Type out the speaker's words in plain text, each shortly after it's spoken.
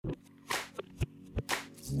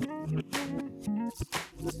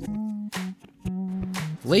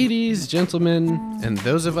Ladies, gentlemen, and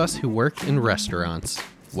those of us who work in restaurants,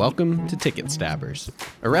 welcome to Ticket Stabbers,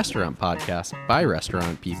 a restaurant podcast by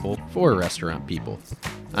restaurant people for restaurant people.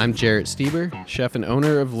 I'm Jarrett Stieber, chef and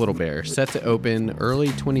owner of Little Bear, set to open early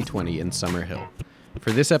 2020 in Summer Hill.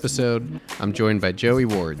 For this episode, I'm joined by Joey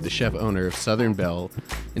Ward, the chef owner of Southern Belle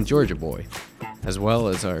and Georgia Boy, as well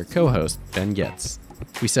as our co-host, Ben Getz.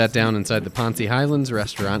 We sat down inside the Ponce Highlands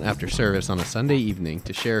restaurant after service on a Sunday evening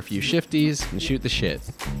to share a few shifties and shoot the shit.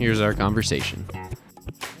 Here's our conversation.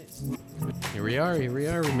 Here we are, we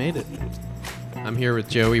made it. I'm here with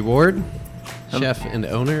Joey Ward, chef and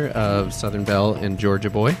owner of Southern Belle and Georgia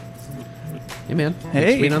Boy. Hey man,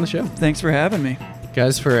 thanks for being on the show. Thanks for having me.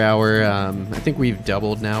 Guys, for our, I think we've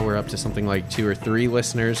doubled now. We're up to something like 2 or 3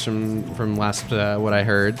 listeners from last what I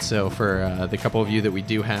heard. So for the couple of you that we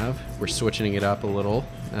do have, we're switching it up a little,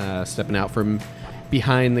 stepping out from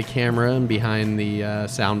behind the camera and behind the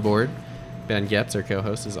soundboard. Ben Getz, our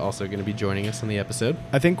co-host, is also going to be joining us on the episode.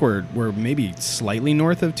 I think we're maybe slightly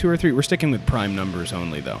north of 2 or 3. We're sticking with prime numbers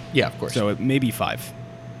only, though. Yeah, of course. So it may be 5.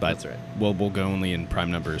 But that's right. We'll go only in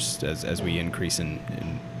prime numbers as we increase in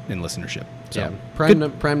listenership. So. Yeah,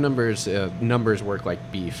 prime numbers work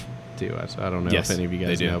like beef too. So I don't know if any of you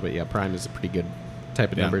guys know, but yeah, prime is a pretty good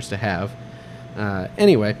type of numbers to have.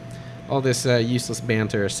 Anyway, all this useless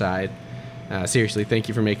banter aside, seriously, thank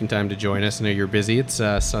you for making time to join us. I know you're busy. It's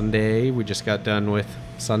Sunday. We just got done with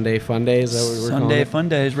Sunday Fun Day. Is that what we're calling it? Sunday Fun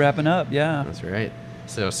Day is wrapping up. Yeah, that's right.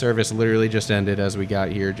 So service literally just ended as we got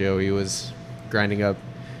here. Joey was grinding up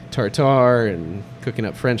tartare and cooking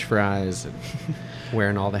up French fries and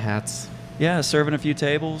wearing all the hats. Yeah, serving a few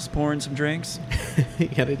tables, pouring some drinks. You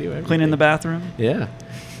gotta do everything. Cleaning the bathroom. Yeah,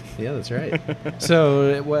 that's right.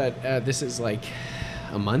 So this is like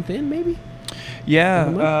a month in, maybe?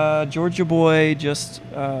 Yeah, Georgia Boy just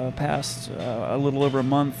passed a little over a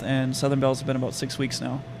month, and Southern Belle's been about 6 weeks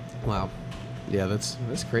now. Wow. Yeah, that's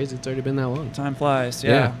crazy. It's already been that long. Time flies.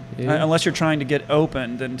 Yeah. Unless you're trying to get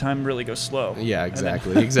open, then time really goes slow. Yeah,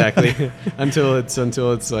 exactly. until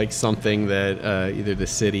it's like something that either the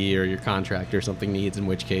city or your contractor or something needs, in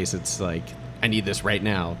which case it's like, I need this right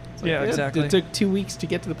now. It's like, exactly. It took 2 weeks to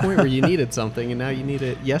get to the point where you needed something, and now you need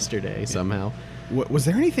it yesterday somehow. Was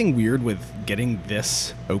there anything weird with getting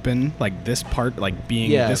this open, like this part, like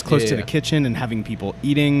being this close to the kitchen and having people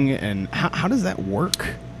eating, and how does that work?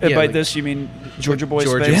 By this, you mean Georgia Boy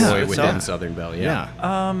space? Georgia Boy within Southern Belle,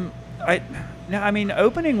 I mean,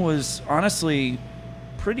 opening was honestly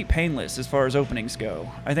pretty painless as far as openings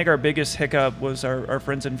go. I think our biggest hiccup was our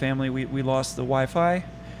friends and family. We lost the Wi-Fi,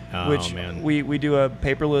 which we do a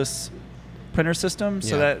paperless printer system,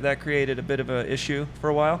 so that created a bit of an issue for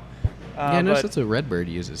a while. I noticed that's what Redbird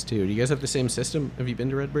uses too. Do you guys have the same system? Have you been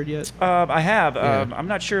to Redbird yet? I have. I'm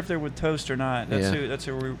not sure if they're with Toast or not. That's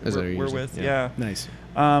who we're with. Yeah. Nice.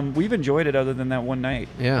 We've enjoyed it other than that one night.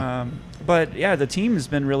 Yeah. But yeah, the team has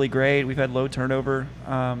been really great. We've had low turnover,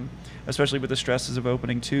 especially with the stresses of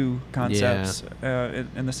opening 2 concepts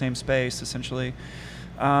in the same space, essentially.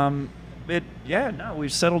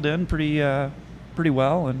 We've settled in pretty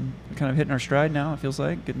well and kind of hitting our stride now. It feels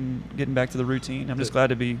like getting back to the routine. I'm just glad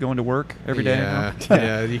to be going to work every day.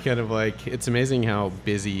 Yeah, you kind of like, it's amazing how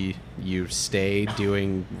busy you stay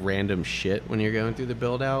doing random shit when you're going through the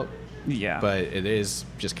build out. Yeah, but it is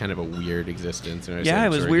just kind of a weird existence. It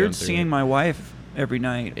was weird seeing my wife every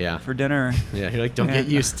night for dinner. Yeah, you're like, don't get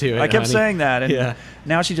used to it. I kept saying that, and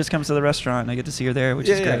now she just comes to the restaurant and I get to see her there, which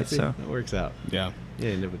is great. So it works out. Yeah, you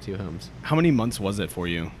end up with 2 homes. How many months was it for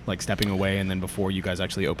you, like stepping away and then before you guys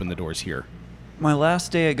actually opened the doors here? My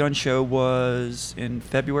last day at Gun Show was in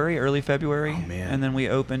February, early February. Oh, man. And then we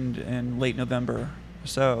opened in late November.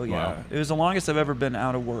 So it was the longest I've ever been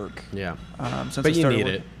out of work. Yeah, since but I started you need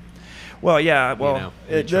working. it. Well, yeah. Well,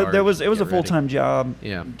 it was a full-time job.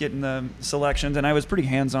 Yeah. Getting the selections, and I was pretty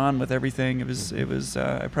hands-on with everything. It was.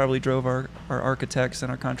 I probably drove our architects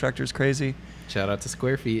and our contractors crazy. Shout out to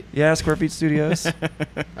Square Feet. Yeah, Square Feet Studios.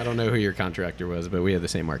 I don't know who your contractor was, but we have the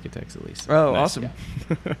same architects at least. Oh, nice. Awesome.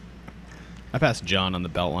 Yeah. I pass John on the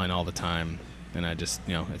Beltline all the time, and I just,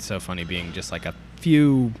 it's so funny being just like a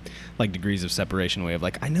few like degrees of separation away of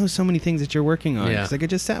like, I know so many things that you're working on because I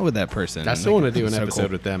just sat with that person. I still want to do an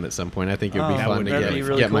episode with them at some point. I think it would be fun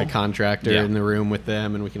to get my contractor in the room with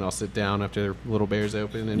them, and we can all sit down after Little Bear's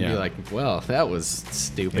open and be like, well, that was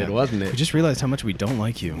stupid, wasn't it? We just realized how much we don't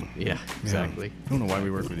like you. Yeah, exactly. I don't know why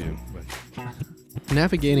we work with you. But.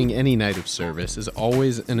 Navigating any night of service is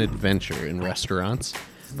always an adventure in restaurants.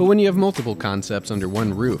 But when you have multiple concepts under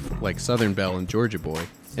one roof, like Southern Belle and Georgia Boy,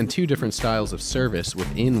 and 2 different styles of service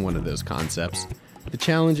within one of those concepts, the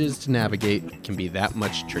challenges to navigate can be that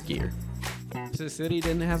much trickier. So the city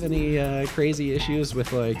didn't have any crazy issues with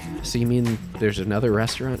so you mean there's another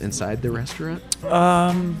restaurant inside the restaurant?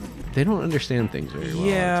 They don't understand things very well.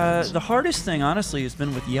 Yeah, the hardest thing, honestly, has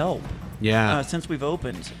been with Yelp. Yeah. Since we've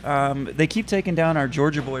opened. They keep taking down our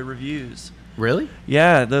Georgia Boy reviews. Really?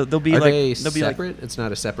 Yeah, they'll be Are like... they they'll separate? Be it's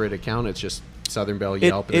not a separate account, it's just Southern Belle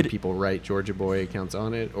Yelp, and then people write Georgia Boy accounts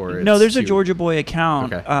on it? Or no, there's a Georgia Boy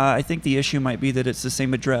account. Okay. I think the issue might be that it's the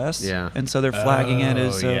same address. Yeah. And so they're flagging it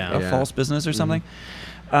as a false business or something.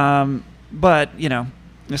 But,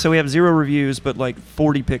 so we have 0 reviews, but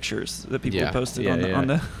 40 pictures that people posted on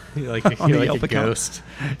the like on the like Yelp a account. ghost.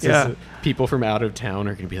 Yeah. People from out of town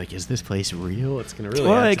are going to be like, is this place real? It's going to really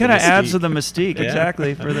Well, add it to the kind of adds mystique. to the mystique, Yeah.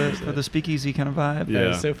 exactly, for the speakeasy kind of vibe.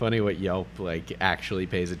 Yeah. It's so funny what Yelp actually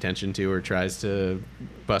pays attention to or tries to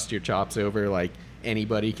bust your chops over.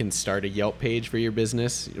 Anybody can start a Yelp page for your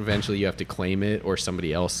business. Eventually you have to claim it, or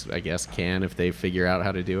somebody else, I guess, can if they figure out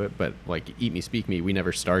how to do it. But Eat Me, Speak Me, we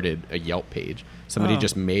never started a Yelp page. Somebody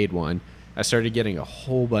just made one. I started getting a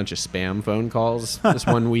whole bunch of spam phone calls this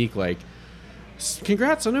one week,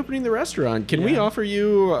 congrats on opening the restaurant. Can we offer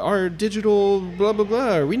you our digital blah, blah,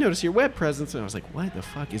 blah? Or we notice your web presence. And I was like, what the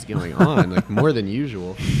fuck is going on? More than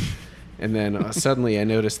usual. And then suddenly I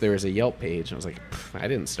noticed there was a Yelp page. And I was like, I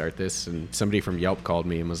didn't start this. And somebody from Yelp called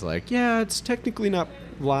me and was like, yeah, it's technically not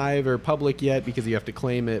live or public yet because you have to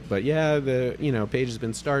claim it. But yeah, the page has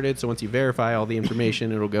been started. So once you verify all the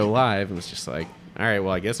information, it'll go live. And it's just like, all right,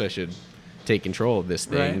 well, I guess I should take control of this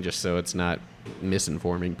thing just so it's not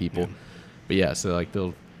misinforming people. Yeah. But yeah, so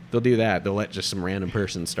they'll do that. They'll let just some random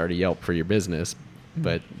person start a Yelp for your business,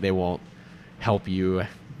 but they won't help you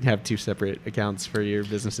have 2 separate accounts for your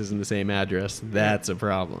businesses in the same address. That's a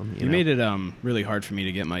problem. You made it really hard for me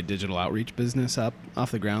to get my digital outreach business up off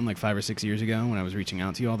the ground 5 or 6 years ago when I was reaching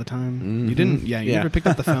out to you all the time. Mm-hmm. You didn't. You never picked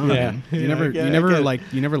up the phone. You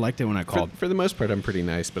never liked it when I called. For the most part, I'm pretty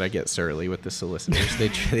nice, but I get surly with the solicitors.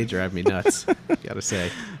 They drive me nuts. Gotta say.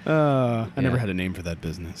 I never had a name for that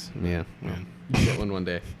business. Yeah. Get one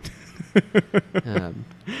day.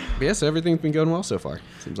 So everything's been going well so far,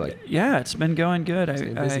 seems like. Yeah, it's been going good.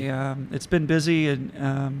 It's been busy,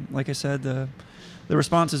 and like I said, the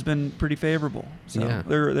response has been pretty favorable. So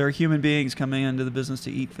there are human beings coming into the business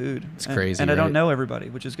to eat food. It's crazy, and I don't know everybody,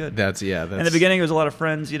 which is good. That's in the beginning, it was a lot of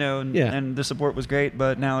friends, and the support was great.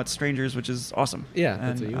 But now it's strangers, which is awesome. Yeah,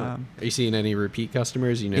 that's what you want. Are you seeing any repeat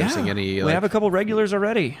customers? Are you noticing any? We have a couple regulars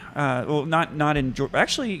already. Well, not in Georgia.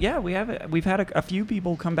 Actually, we've had a few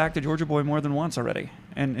people come back to Georgia Boy more than once already,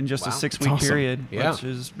 and in just a 6-week period, which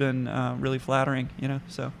has been really flattering.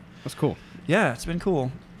 So that's cool. Yeah, it's been cool.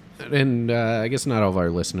 And I guess not all of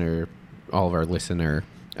our listener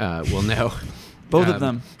will know. Both of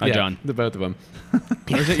them. Hi, John. The both of them.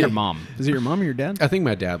 Or is it your mom? Is it your mom or your dad? I think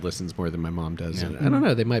my dad listens more than my mom does. Yeah. I don't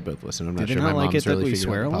know. They might both listen. I'm not sure. My mom's really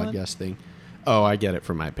figured out the podcast thing. Oh, I get it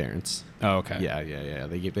from my parents. Oh, okay. Yeah.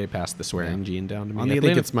 They passed the swearing gene down to me. I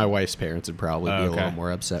think it's my wife's parents would probably be a little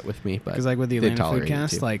more upset with me. Because with the Atlanta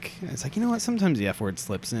Foodcast, it's you know what? Sometimes the F word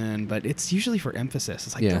slips in, but it's usually for emphasis.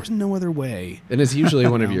 It's there's no other way. And it's usually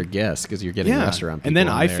one of your guests because you're getting restaurant people. And then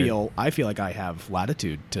I feel like I have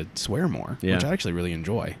latitude to swear more, which I actually really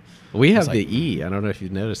enjoy. We have the E. I don't know if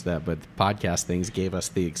you've noticed that, but podcast things gave us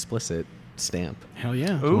the explicit stamp. Hell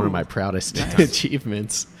yeah. It's one of my proudest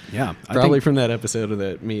achievements. Yeah. Probably from that episode of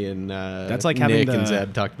that me and that's like Nick and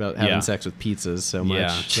Zed talked about having sex with pizzas so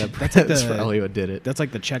much. That's probably what did it. That's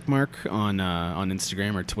like the check mark on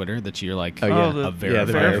Instagram or Twitter that you're the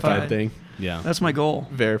verified thing. Yeah. That's my goal.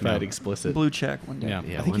 Verified explicit. Blue check one day.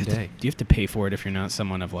 Yeah, one day. Do you have to pay for it if you're not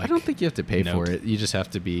someone of I don't think you have to pay for it. You just have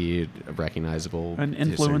to be recognizable. An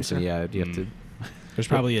influencer. Yeah, you have to. There's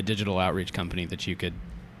probably a digital outreach company that you could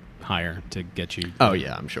hire to get you. Oh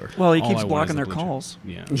yeah, I'm sure. Well, he keeps blocking their calls.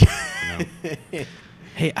 Yeah.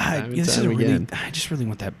 Hey, this is I just really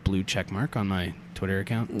want that blue check mark on my Twitter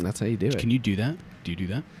account. That's how you do it. Can you do that? Do you do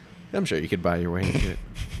that? I'm sure you could buy your way into it.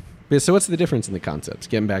 But so what's the difference in the concepts?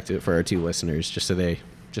 Getting back to it for our 2 listeners, just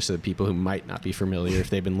so people who might not be familiar if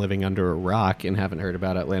they've been living under a rock and haven't heard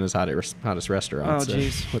about Atlanta's hottest restaurants. Oh,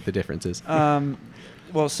 jeez. What the difference is.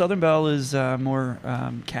 Well, Southern Belle is more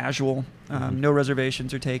casual. No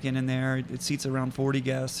reservations are taken in there. It seats around 40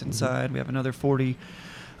 guests inside. Mm-hmm. We have another 40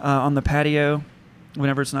 on the patio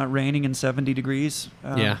whenever it's not raining and 70 degrees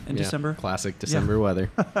in December. Classic December weather.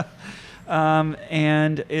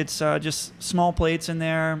 And it's just small plates in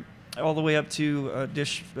there all the way up to a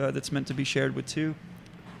dish that's meant to be shared with 2.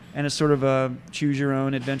 And it's sort of a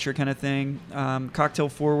choose-your-own adventure kind of thing. Cocktail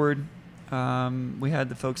forward. We had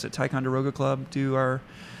the folks at Ticonderoga Club do our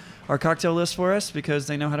our cocktail list for us because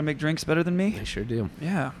they know how to make drinks better than me. They sure do.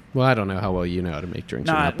 Yeah. Well, I don't know how well you know how to make drinks,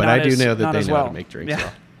 but I do know that they know how to make drinks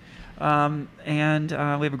well. And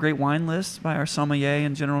we have a great wine list by our sommelier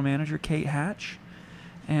and general manager, Kate Hatch.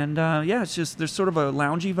 And it's just there's sort of a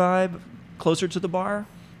loungy vibe closer to the bar.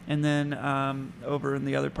 And then over in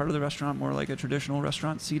the other part of the restaurant, more like a traditional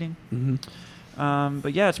restaurant seating. Mm-hmm.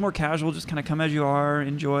 But yeah, it's more casual. Just kind of come as you are.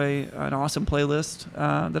 Enjoy an awesome playlist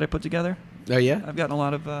that I put together. Oh yeah, I've gotten a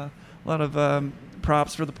lot of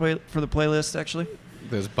props for the playlist actually.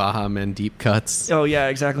 Those Baja Men deep cuts. Oh yeah,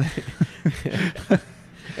 exactly.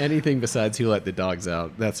 Anything besides Who Let the Dogs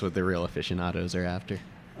Out. That's what the real aficionados are after.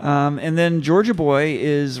 And then Georgia Boy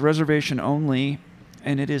is reservation only,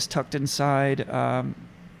 and it is tucked inside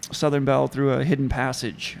Southern Belle through a hidden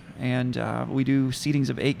passage. And we do seatings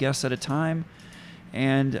of 8 guests at a time.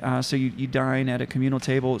 And so you dine at a communal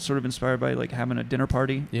table. It's sort of inspired by like having a dinner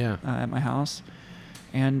party at my house.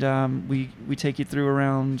 And we take you through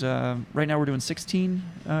around, right now we're doing 16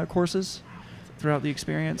 courses throughout the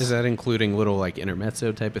experience. Is that including little like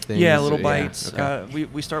intermezzo type of things? Yeah, little bites. Yeah. Okay.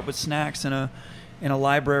 We start with snacks in a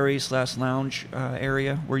library/lounge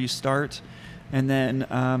area where you start. And then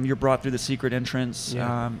you're brought through the secret entrance,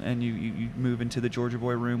 and you move into the Georgia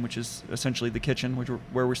Boy room, which is essentially the kitchen,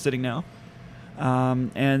 where we're sitting now.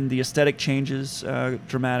 And the aesthetic changes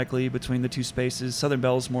dramatically between the two spaces. Southern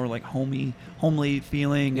Belle is more like homely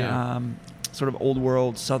feeling, sort of old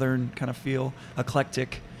world Southern kind of feel,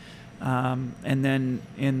 eclectic. And then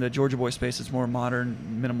in the Georgia Boy space, it's more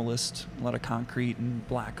modern, minimalist, a lot of concrete and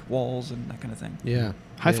black walls and that kind of thing. Yeah.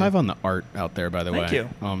 High five on the art out there, by the way. Thank you.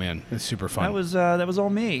 Oh man, it's super fun. That was all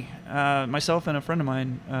me. Myself and a friend of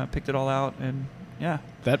mine picked it all out, and yeah.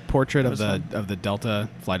 That portrait of the Delta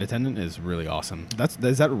flight attendant is really awesome.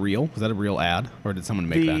 Is that real? Was that a real ad, or did someone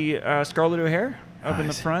make that? The Scarlett O'Hare up in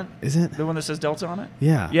the front. Is it the one that says Delta on it?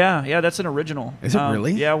 Yeah. Yeah. That's an original. Is it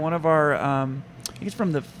really? Yeah. One of our, I think it's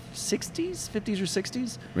from the 50s or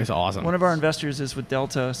 60s. It's awesome. One of our investors is with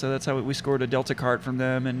Delta, so that's how we scored a Delta card from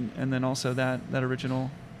them, and then also that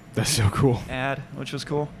original. That's so cool. Ad, which was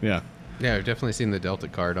cool. Yeah. Yeah, I've definitely seen the Delta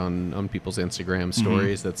card on people's Instagram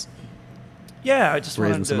stories. Mm-hmm. That's I just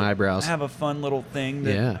raising wanted some to eyebrows. have a fun little thing.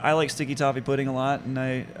 I like sticky toffee pudding a lot, and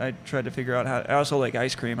I tried to figure out how. I also like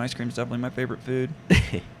ice cream. Ice cream is definitely my favorite food.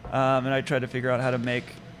 And I tried to figure out how to make,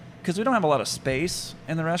 because we don't have a lot of space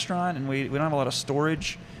in the restaurant, and we don't have a lot of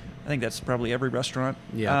storage. I think that's probably every restaurant.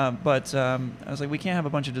 Yeah. But I was like, we can't have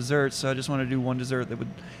a bunch of desserts, so I just wanted to do one dessert that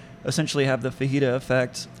would essentially have the fajita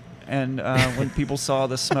effect. And when people saw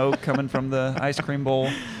the smoke coming from the ice cream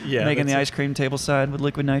bowl, making the ice cream tableside with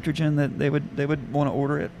liquid nitrogen, that they would want to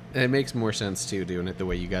order it. And it makes more sense too, doing it the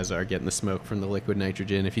way you guys are, getting the smoke from the liquid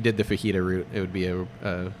nitrogen. If you did the fajita route, it would be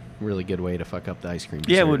a really good way to fuck up the ice cream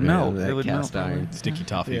dessert. Yeah, it would melt. It would cast iron. Sticky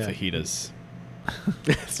toffee fajitas.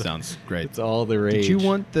 Sounds great. It's all the rage. Did you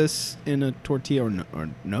want this in a tortilla or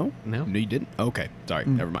no? No, you didn't. Okay, sorry,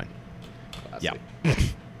 never mind. Classic. Yeah.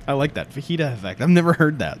 I like that fajita effect. I've never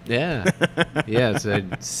heard that. Yeah. Yeah, it's a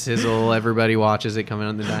sizzle. Everybody watches it coming out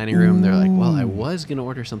in the dining room. They're like, well, I was going to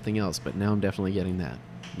order something else, but now I'm definitely getting that.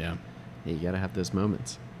 Yeah. You got to have those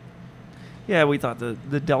moments. Yeah, we thought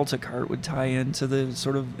the Delta cart would tie into the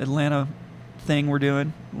sort of Atlanta thing we're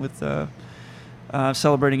doing with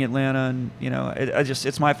celebrating Atlanta. And,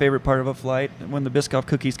 it's my favorite part of a flight when the Biscoff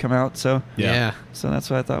cookies come out. So Yeah. So that's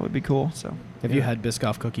what I thought would be cool. So have you had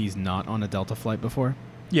Biscoff cookies not on a Delta flight before?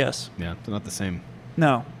 Yes. Yeah, they're not the same.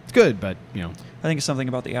 No. It's good, but, I think it's something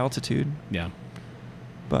about the altitude. Yeah.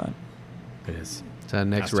 But it is. So our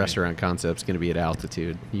next restaurant concept's going to be at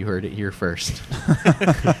altitude. You heard it here first.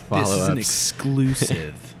 This is an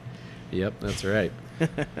exclusive. Yep, that's right.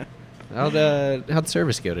 How'd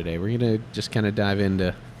service go today? We're going to just kind of dive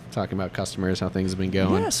into talking about customers, how things have been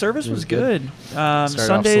going. Yeah, service was good. Sundays,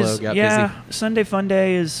 off slow, got busy. Sunday Fun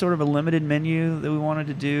Day is sort of a limited menu that we wanted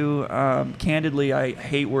to do. Candidly, I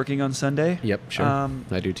hate working on Sunday. Yep, sure.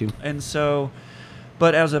 I do too. And so,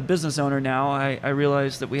 but as a business owner now, I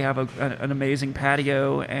realized that we have an amazing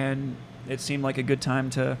patio, and it seemed like a good time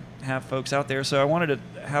to have folks out there. So I wanted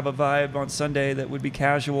to have a vibe on Sunday that would be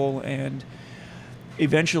casual and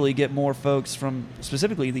eventually get more folks from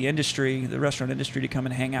specifically the industry, the restaurant industry, to come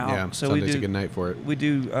and hang out. Yeah, so Sunday's a good night for it. We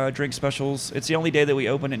do drink specials. It's the only day that we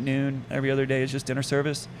open at noon. Every other day is just dinner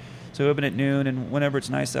service. So we open at noon, and whenever it's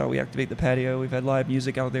nice out, we activate the patio. We've had live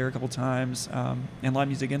music out there a couple times, and live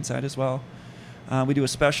music inside as well. We do a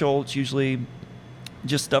special. It's usually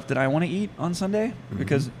just stuff that I want to eat on Sunday,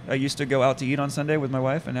 because I used to go out to eat on Sunday with my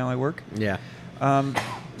wife, and now I work. Yeah.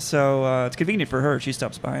 So it's convenient for her. She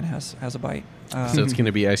stops by and has a bite. So it's going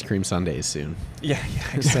to be ice cream Sundays soon. Yeah,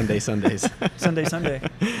 exactly. Sundays. Sunday.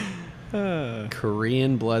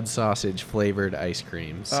 Korean blood sausage flavored ice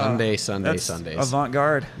cream. Sundays.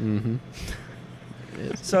 Avant-garde. Mm-hmm.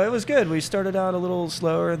 So it was good. We started out a little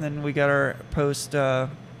slower, and then we got our post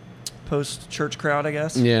church crowd, I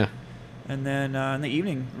guess. Yeah. And then in the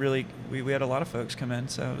evening, really, we had a lot of folks come in,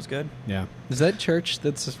 so it was good. Yeah. Is that church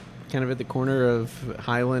that's kind of at the corner of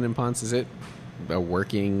Highland and Ponce, is it a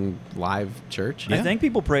working live church? Yeah. I think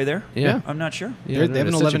people pray there. Yeah. I'm not sure. Yeah, they have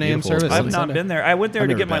an 11 a.m. service. I've not been there. I went there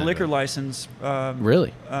to get my liquor license.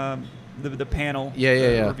 Really? The panel.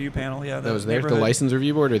 Yeah. Review panel. Yeah. That was there. The license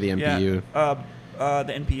review board or the NPU? Yeah.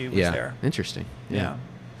 The NPU was there. Interesting. Yeah.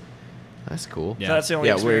 That's cool. Yeah. So that's the only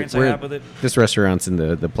experience I have with it. This restaurant's in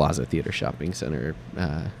the Plaza Theater Shopping Center.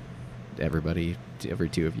 Every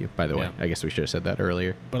two of you, by the way. I guess we should have said that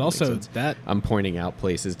earlier. But also that I'm pointing out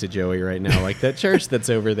places to Joey right now, like that church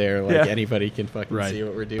that's over there. Like anybody can fucking see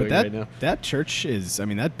what we're doing right now. That church is, I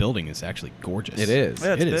mean, that building is actually gorgeous. It is.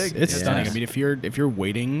 Yeah, it is. Big. It's stunning. I mean, if you're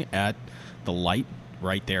waiting at the light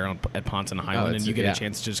right there at Ponce and Highland, and you get a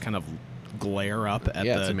chance to just kind of glare up at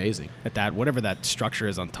it's amazing. At that whatever that structure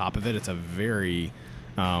is on top of it. It's a very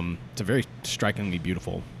strikingly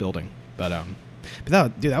beautiful building. But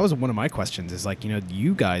that was one of my questions. Is like,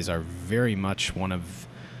 you guys are very much one of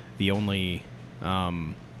the only,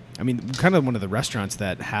 kind of one of the restaurants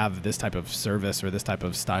that have this type of service or this type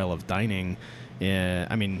of style of dining.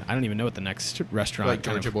 I mean, I don't even know what the next restaurant. Like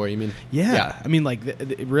Georgia Boy, you mean? Yeah. I mean, like,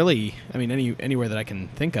 really, I mean, anywhere that I can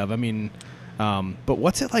think of. I mean, but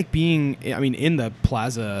what's it like being, in the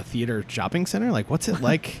Plaza Theater Shopping Center? Like, what's it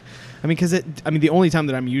like? I mean, because the only time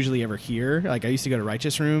that I'm usually ever here, like I used to go to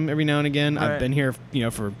Righteous Room every now and again. Right. I've been here,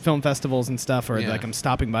 for film festivals and stuff, or like I'm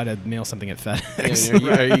stopping by to mail something at FedEx.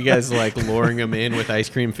 Yeah, are you guys like luring them in with ice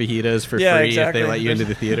cream fajitas for free exactly. if they let you into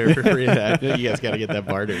the theater for free? You guys got to get that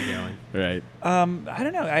barter going. Right. I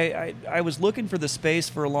don't know. I was looking for the space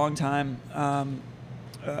for a long time.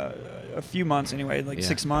 A few months anyway,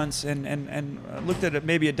 6 months, and looked at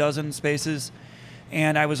maybe a dozen spaces,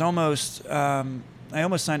 and I was almost I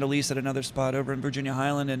almost signed a lease at another spot over in Virginia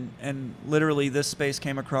Highland, and literally this space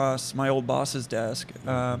came across my old boss's desk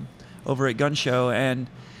over at Gun Show, and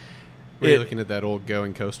were you looking at that old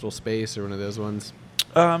Going Coastal space or one of those ones?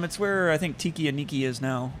 It's where I think Tiki and Niki is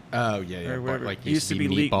now. Oh yeah. Like it used to be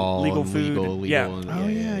meatball, legal food. Legal,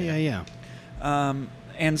 yeah.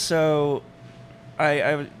 And so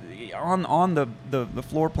I on the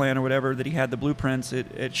floor plan or whatever that he had, the blueprints,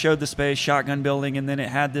 it showed the space, shotgun building, and then it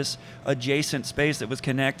had this adjacent space that was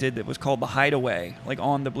connected that was called the Hideaway, like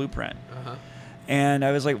on the blueprint. Uh-huh. And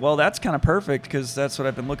I was like, well, that's kind of perfect because that's what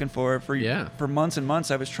I've been looking for months and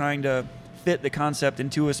months. I was trying to fit the concept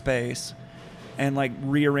into a space and like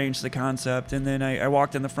rearrange the concept. And then I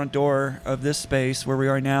walked in the front door of this space where we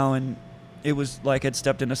are now, and it was like I'd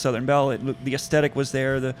stepped into Southern Belle. The aesthetic was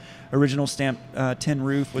there. The original stamped tin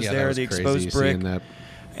roof was there. The exposed brick.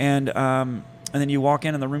 And then you walk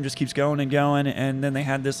in, and the room just keeps going and going. And then they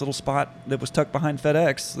had this little spot that was tucked behind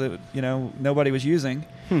FedEx that nobody was using.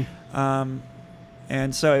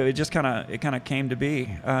 And so it just kind of came to be.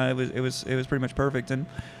 It was pretty much perfect. And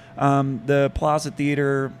the Plaza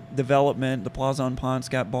Theater development, the Plaza on Ponce,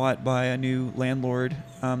 got bought by a new landlord.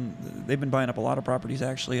 They've been buying up a lot of properties,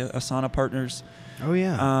 actually. Asana Partners. Oh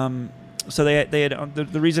yeah. So they had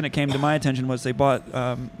the reason it came to my attention was they bought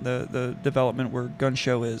the development where Gun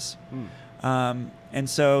Show is, and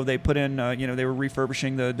so they put in they were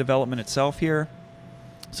refurbishing the development itself here.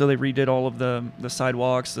 So they redid all of the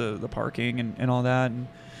sidewalks, the parking, and all that, and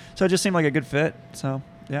so it just seemed like a good fit. So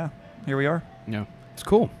yeah, here we are. Yeah, it's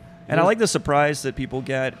cool. And I like the surprise that people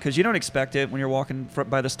get because you don't expect it when you're walking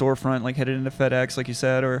by the storefront, like headed into FedEx, like you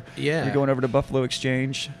said, or you're going over to Buffalo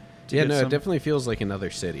Exchange. It definitely feels like another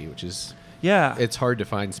city, which is it's hard to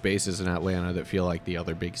find spaces in Atlanta that feel like the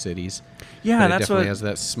other big cities. Yeah, but that's it definitely has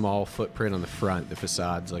that small footprint on the front. The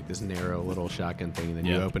facade's like this narrow little shotgun thing, and then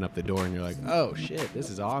you open up the door and you're like, oh shit, this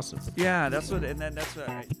is awesome. Yeah, that's what I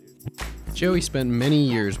do. Joey spent many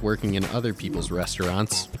years working in other people's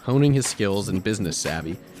restaurants, honing his skills and business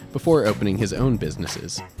savvy before opening his own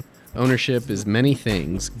businesses. Ownership is many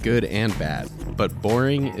things, good and bad, but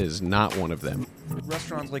boring is not one of them.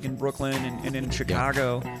 Restaurants like in Brooklyn and in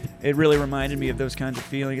Chicago, it really reminded me of those kinds of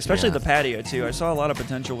feelings, especially the patio too. I saw a lot of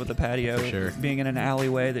potential with the patio being in an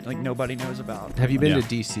alleyway that like nobody knows about. Have you been to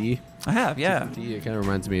DC? I have, yeah. It kind of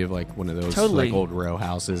reminds me of like one of those like old row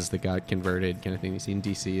houses that got converted kind of thing you see in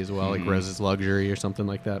DC as well, like Rose's Luxury or something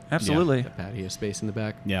like that. Absolutely. Yeah. The patio space in the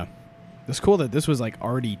back. Yeah. It's cool that this was like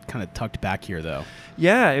already kind of tucked back here though.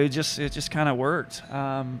 Yeah, it just kind of worked.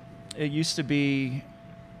 It used to be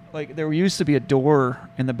like there used to be a door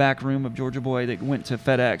in the back room of Georgia Boy that went to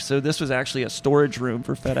FedEx. So this was actually a storage room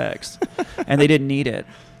for FedEx, and they didn't need it.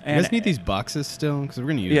 And you guys need these boxes still? Because we're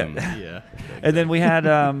going to use them. Yeah. And then we had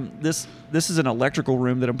this is an electrical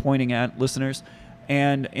room that I'm pointing at, listeners.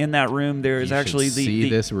 And in that room, there is actually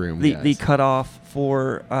the cutoff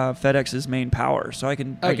for FedEx's main power. So I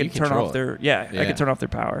can turn off their I can turn off their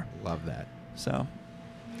power. Love that. So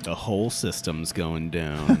the whole system's going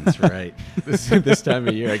down. That's right. This time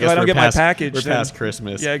of year, I guess I don't get my package. We're past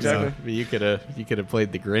Christmas. Yeah, exactly. So you could have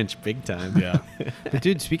played the Grinch big time. Yeah. But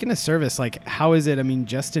dude, speaking of service, like, how is it? I mean,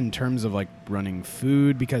 just in terms of like running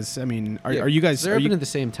food, because I mean, are you guys? They're open at the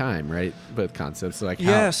same time, right? Both concepts. So like,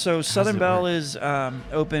 so Southern Belle is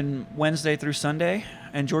open Wednesday through Sunday.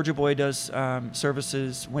 And Georgia Boy does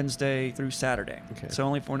services Wednesday through Saturday. Okay. So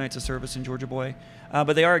only 4 nights of service in Georgia Boy.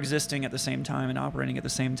 But they are existing at the same time and operating at the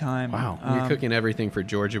same time. Wow. You're cooking everything for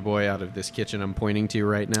Georgia Boy out of this kitchen I'm pointing to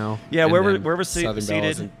right now? Yeah, where we're Southern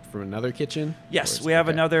seated. Belle from another kitchen? Yes, we have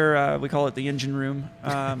another, we call it the engine room.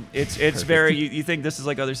 It's very, you think this is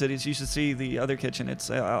like other cities. You should see the other kitchen.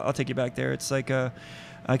 It's I'll take you back there. It's like a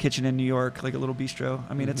kitchen in New York, like a little bistro.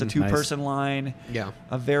 I mean, it's a 2-person line. Yeah.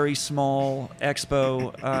 A very small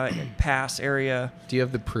expo pass area. Do you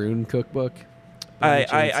have the prune cookbook?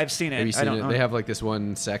 I've seen it. Have you seen I don't it? know. They have like this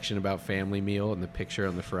one section about family meal, and the picture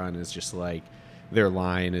on the front is just like their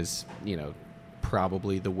line is,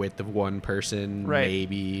 probably the width of one person, right.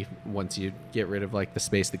 Maybe once you get rid of like the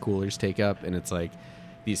space the coolers take up, and it's like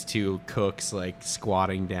these two cooks like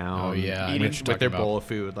squatting down, eating with their bowl of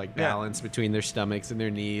food, like balanced between their stomachs and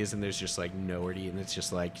their knees, and there's just like nowhere and it's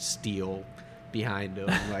just like steel behind them,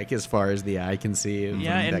 like as far as the eye can see, and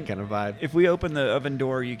that kind of vibe. If we open the oven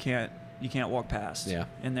door, you can't walk past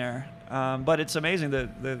in there. But it's amazing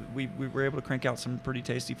that we were able to crank out some pretty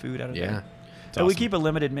tasty food out of there. So we keep a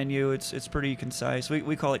limited menu. It's pretty concise.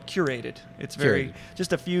 We call it curated. It's very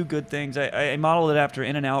just a few good things. I modeled it after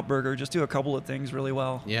In-N-Out Burger. Just do a couple of things really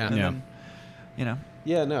well. Then,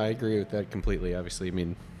 Yeah, no, I agree with that completely. Obviously, I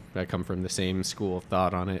mean, I come from the same school of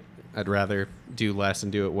thought on it. I'd rather do less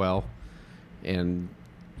and do it well, and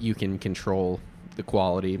you can control the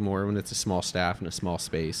quality more when it's a small staff and a small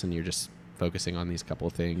space, and you're just focusing on these couple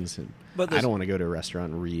of things. And I don't want to go to a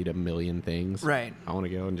restaurant and read a million things. Right. I want to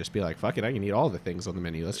go and just be like, fuck it, I can eat all the things on the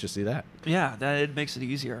menu. Let's just do that. Yeah, it makes it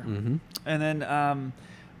easier. Mm-hmm. And then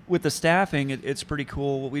with the staffing, it's pretty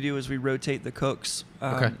cool. What we do is we rotate the cooks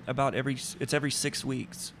every 6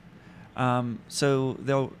 weeks.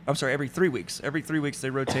 Every 3 weeks. Every 3 weeks they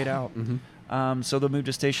rotate out. Mm-hmm. So they'll move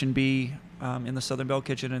to Station B in the Southern Belle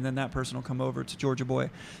kitchen, and then that person will come over to Georgia Boy.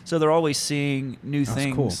 So they're always seeing new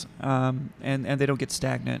things, and they don't get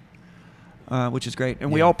stagnant, which is great.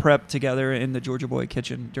 And we all prep together in the Georgia Boy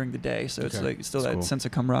kitchen during the day, so it's like still that sense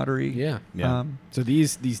of camaraderie. Yeah. So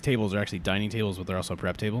these tables are actually dining tables, but they're also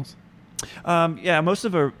prep tables? Most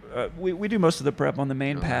of we do most of the prep on the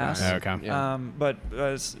main pass. But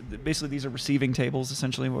basically these are receiving tables,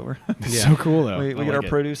 essentially. What we're so cool though. We get our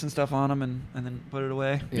produce and stuff on them and then put it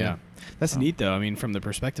away. Yeah, that's neat though. I mean, from the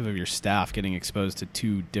perspective of your staff getting exposed to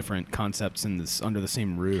 2 different concepts under the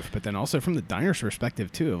same roof, but then also from the diner's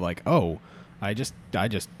perspective too, of like, oh, I just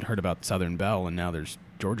heard about Southern Belle and now there's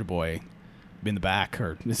Georgia Boy in the back,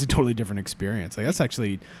 or it's a totally different experience. Like that's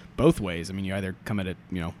actually both ways. I mean, you either come at it,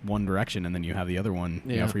 one direction, and then you have the other one,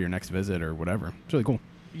 for your next visit or whatever. It's really cool.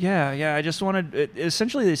 Yeah. I just wanted.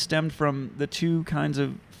 Essentially, they stemmed from the 2 kinds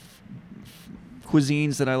of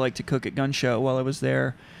cuisines that I like to cook at Gun Show while I was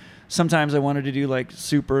there. Sometimes I wanted to do like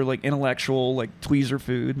super like intellectual like tweezer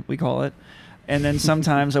food, we call it. And then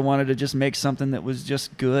sometimes I wanted to just make something that was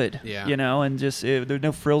just good, and just there's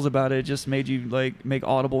no frills about it. It just made you like make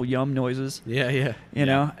audible yum noises. Yeah.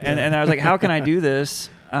 And I was like, how can I do this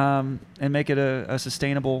and make it a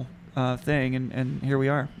sustainable thing? And here we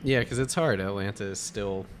are. Yeah, because it's hard. Atlanta is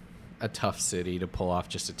still a tough city to pull off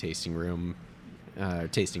just a tasting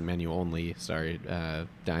menu only.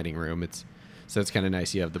 Dining room. So it's kind of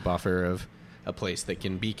nice. You have the buffer of a place that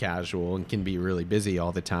can be casual and can be really busy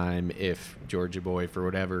all the time if Georgia Boy, for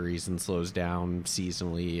whatever reason, slows down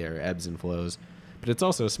seasonally or ebbs and flows. But it's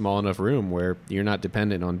also a small enough room where you're not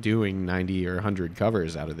dependent on doing 90 or 100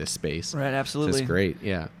 covers out of this space. Right, absolutely. So it's great,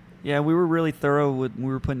 yeah. Yeah, we were really thorough when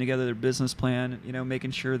we were putting together their business plan,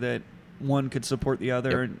 making sure that one could support the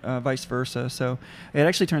other and vice versa. So it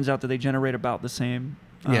actually turns out that they generate about the same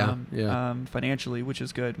financially, which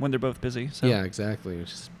is good when they're both busy. So. Yeah, exactly.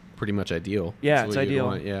 Which is pretty much ideal. Yeah, it's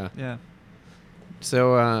ideal. Yeah.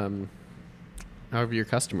 So, how have your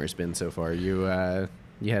customers been so far? You had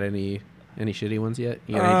any Any shitty ones yet?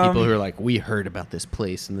 You got any people who are like, we heard about this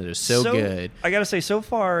place and that is so good? I gotta say, so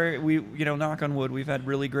far knock on wood, we've had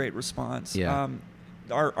really great response. Yeah.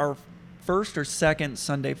 Our first or second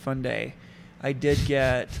Sunday Fun Day, I did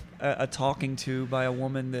get a talking to by a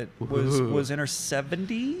woman that was in her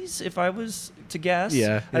 70s, if I was to guess.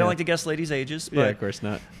 Yeah. I don't like to guess ladies' ages. But, yeah, of course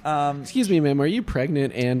not. Excuse me, ma'am, are you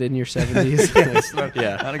pregnant and in your 70s? Not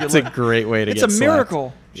a good It's a great way to get It's a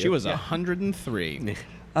miracle. She was 103.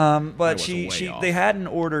 But they hadn't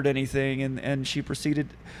ordered anything, and she proceeded.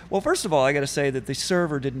 Well, first of all, I got to say that the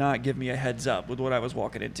server did not give me a heads up with what I was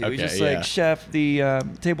walking into. He's just like, Chef, the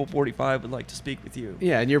table 45 would like to speak with you.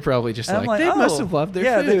 Yeah, and you're probably just like, they must have loved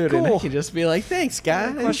their food. Cool. And I can just be like, thanks,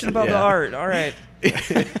 guys. Question about the art. All right.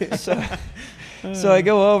 So I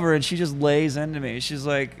go over, and she just lays into me. She's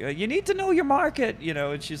like, you need to know your market,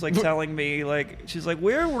 and she's like telling me, she's like,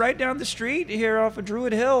 we're right down the street here off of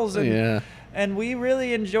Druid Hills. And, and we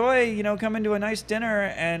really enjoy, coming to a nice dinner.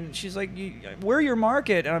 And she's like, we're your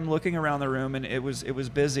market. And I'm looking around the room, and it was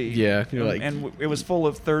busy. Yeah. You're and it was full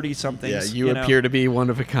of 30-somethings. Yeah, you appear to be one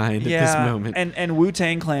of a kind at this moment. And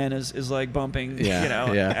Wu-Tang Clan is like bumping,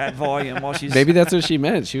 at volume while she's... Maybe that's what she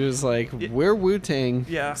meant. She was like, we're Wu-Tang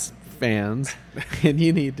fans, and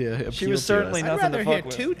you need to appeal She was certainly to us. nothing to fuck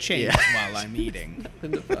with. 2 Chainz while I'm eating.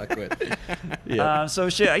 Nothing to fuck with. So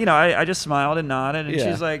she, I just smiled and nodded,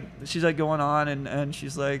 and she's like going on, and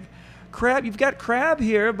she's like, crab, you've got crab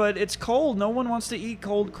here, but it's cold. No one wants to eat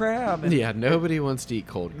cold crab. And nobody wants to eat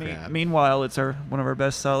cold crab. Meanwhile, it's one of our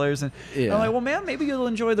best sellers, and I'm like, well, man, maybe you'll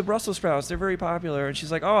enjoy the Brussels sprouts. They're very popular. And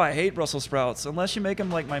she's like, oh, I hate Brussels sprouts unless you make them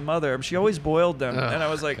like my mother. She always boiled them, and I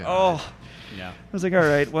was like, Yeah. I was like, all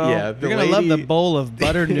right, well. Yeah, you're going to love the bowl of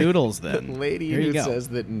buttered noodles then. The lady who says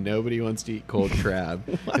that nobody wants to eat cold crab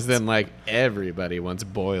is then like everybody wants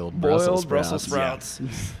boiled Brussels sprouts. Yeah.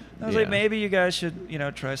 I was like, maybe you guys should,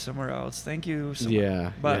 try somewhere else. Thank you so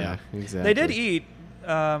much. But exactly. They did eat,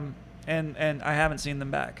 and I haven't seen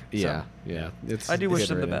them back. So. Yeah. I do wish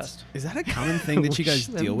them the best. Is that a common thing that you guys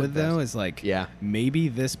deal with, though? Is like, maybe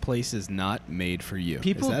this place is not made for you.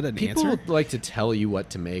 Is that an answer? People like to tell you what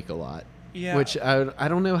to make a lot. Yeah. Which I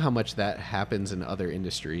don't know how much that happens in other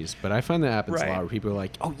industries, but I find that happens a lot where people are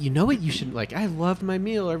like, oh, you know what you should, like, I loved my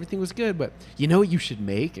meal, everything was good, but you know what you should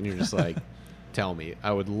make? And you're just like, tell me.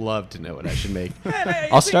 I would love to know what I should make.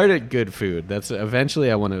 I'll start at good food. Eventually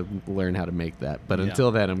I want to learn how to make that, but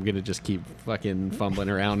until then I'm going to just keep fucking fumbling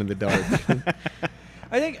around in the dark.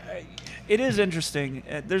 I think it is interesting.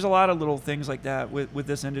 There's a lot of little things like that with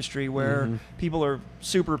this industry where people are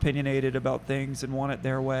super opinionated about things and want it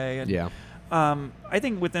their way. And, I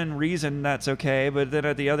think within reason that's okay, but then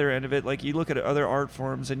at the other end of it, like you look at other art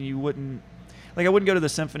forms and you wouldn't, like I wouldn't go to the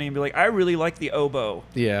symphony and be like, I really like the oboe.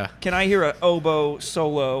 Yeah. Can I hear an oboe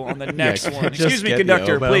solo on the next one? Excuse me,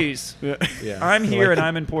 conductor, please. I'm here and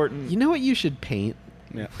I'm important. You know what you should paint?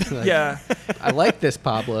 Yeah. I like this,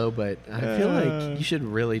 Pablo, but I feel like you should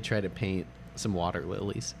really try to paint some water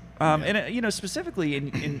lilies. And specifically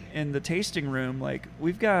in the tasting room, like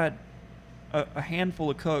we've got a handful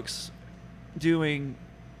of cooks doing.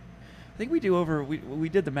 I think we do over. We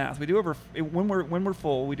did the math. We do over when we're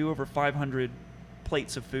full. We do over 500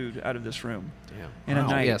 plates of food out of this room. Damn. In a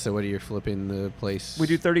night. Yeah. So what are you flipping the place? We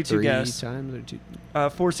do 32 guests. 3 times or 2?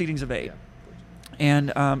 4 seatings of 8. Yeah.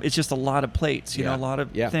 And it's just a lot of plates, a lot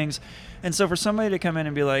of things. And so for somebody to come in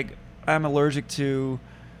and be like, I'm allergic to,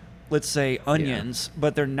 let's say, onions,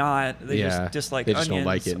 but they're not. They just dislike onions. They just don't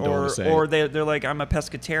like it. Or they're like, I'm a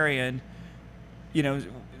pescatarian.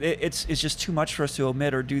 It's just too much for us to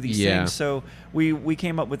omit or do these things. So we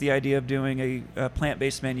came up with the idea of doing a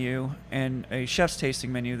plant-based menu and a chef's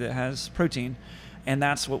tasting menu that has protein. And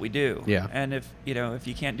that's what we do. Yeah. And if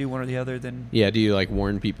you can't do one or the other, then do you like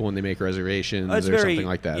warn people when they make reservations or something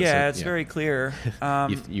like that? Yeah, it's very clear.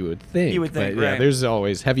 You would think. But right. There's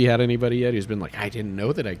always. Have you had anybody yet who's been like, I didn't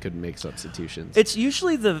know that I could make substitutions? It's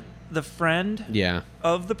usually the friend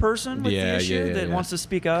of the person with the issue that wants to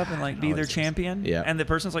speak up and like be their champion. Yeah. And the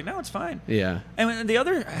person's like, no, it's fine. Yeah. And the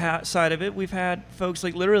other side of it, we've had folks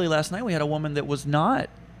like literally last night we had a woman that was not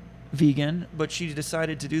vegan, but she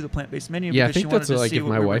decided to do the plant-based menu because she wanted to see what we were doing. If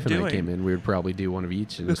my wife and I came in, we would probably do one of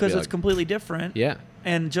each. And because it's completely different. Yeah.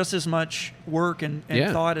 And just as much work and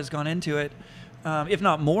thought has gone into it, if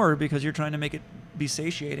not more, because you're trying to make it be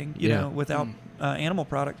satiating, without animal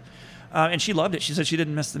product. And she loved it. She said she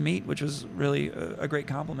didn't miss the meat, which was really a great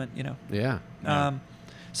compliment, Yeah.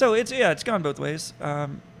 So it's gone both ways.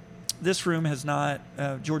 This room has not,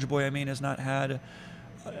 Georgia Boy, has not had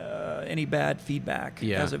any bad feedback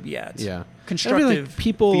as of yet. Yeah. Constructive I feel like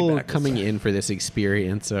people feedback coming in for this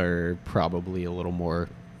experience are probably a little more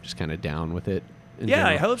just kind of down with it. Yeah,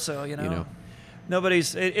 I hope so. You know?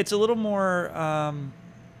 Nobody's. It's a little more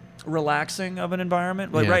relaxing of an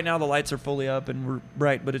environment. Like right now, the lights are fully up and we're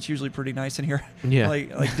bright, but it's usually pretty nice in here. Yeah,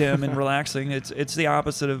 like dim and relaxing. It's the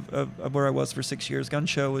opposite of where I was for 6 years. Gun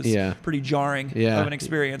show was pretty jarring of an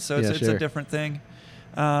experience. So it's a different thing.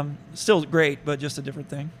 Still great, but just a different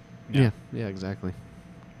thing. Yeah, exactly.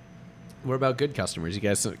 What about good customers? You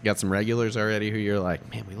guys got some regulars already who you're like,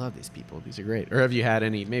 man, we love these people. These are great. Or have you had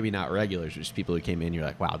any, maybe not regulars, just people who came in, you're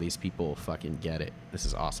like, wow, these people fucking get it. This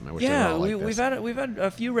is awesome. I wish they were all like this. We've had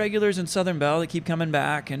a few regulars in Southern Bell that keep coming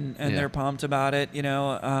back, and they're pumped about it.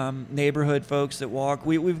 Neighborhood folks that walk.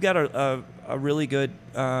 We've got a really good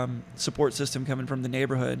support system coming from the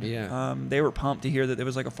neighborhood. Yeah. They were pumped to hear that there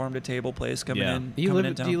was like a farm to table place coming in. Do you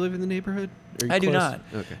live in the neighborhood? I do not.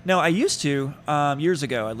 Okay. No, I used to years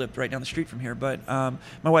ago. I lived right down the street from here, but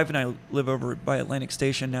my wife and I live over by Atlantic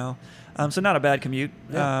Station now, so not a bad commute.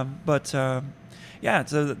 Yeah.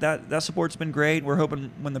 So that support's been great. We're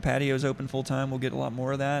hoping when the patio's open full time, we'll get a lot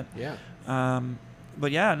more of that. Yeah.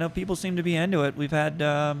 People seem to be into it. We've had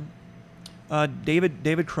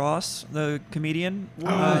David Cross, the comedian.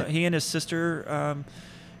 He and his sister.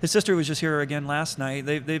 His sister was just here again last night.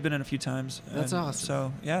 They've been in a few times. That's awesome.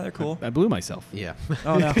 So yeah, they're cool. I blew myself. Yeah.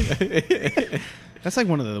 Oh no. That's like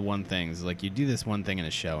one of the one things. Like you do this one thing in a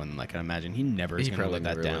show, and like I imagine he never is going to live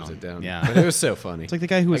that down. Yeah, but it was so funny. It's like the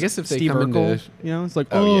guy who was Steve Urkel. It's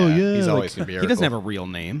like, he's always going to be Urkel. He doesn't have a real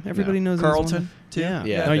name. Everybody knows Carlton too. Yeah.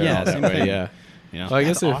 Yeah. Well, I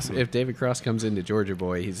guess awesome. if David Cross comes into Georgia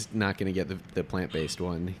Boy, he's not going to get the plant-based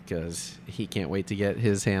one because he can't wait to get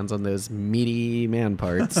his hands on those meaty man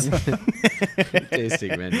parts.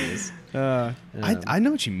 Tasting menus. I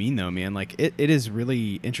know what you mean, though, man. Like it is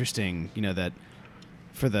really interesting, that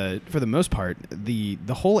for the most part, the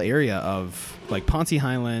whole area of like Ponce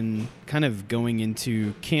Highland, kind of going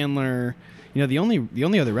into Candler. The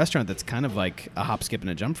only other restaurant that's kind of like a hop, skip, and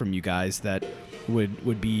a jump from you guys that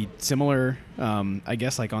would be similar, I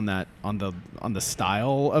guess, like on the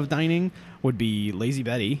style of dining would be Lazy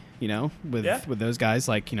Betty, with those guys,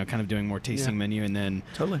 like, kind of doing more tasting menu, and then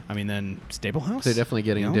totally. I mean, then Staple House. They're definitely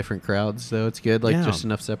getting different crowds, though. It's good, like just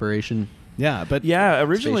enough separation. Yeah, but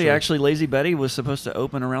originally, actually, Lazy Betty was supposed to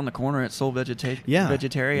open around the corner at Soul Vegetarian. Yeah,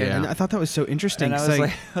 and I thought that was so interesting. And I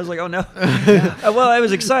was like, oh no. Well, I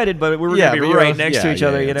was excited, but we were going to be right next to each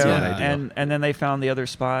other, and then they found the other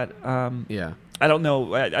spot. I don't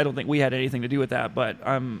know. I don't think we had anything to do with that, but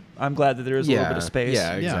I'm glad that there is a little bit of space.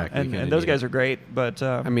 Yeah, exactly. And those guys are great, but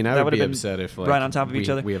I mean, I would be upset if like right on top of each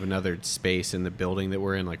other. We have another space in the building that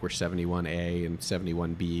we're in, like we're 71A and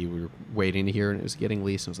 71B. We were waiting to hear, and it was getting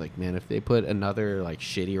leased. I was like, man, if they put another like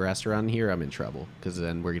shitty restaurant in here, I'm in trouble because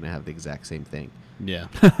then we're gonna have the exact same thing. Yeah.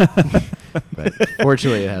 But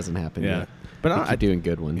fortunately, it hasn't happened yet. But I'm doing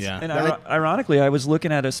good ones. Yeah. And ironically, I was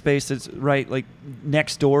looking at a space that's right like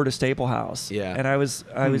next door to Staple House. Yeah. And I was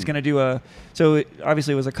going to do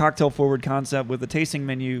obviously it was a cocktail forward concept with a tasting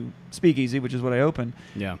menu speakeasy, which is what I opened.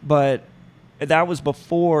 Yeah. But that was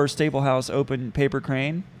before Staple House opened Paper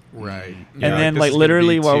Crane. Right. And then like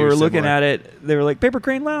literally while we were looking at it, they were like Paper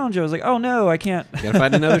Crane Lounge. I was like, oh no, I can't. Gotta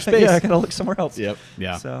find another space. I gotta look somewhere else. Yep.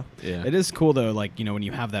 Yeah. So it is cool though, like, when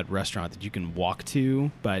you have that restaurant that you can walk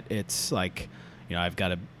to, but it's like, I've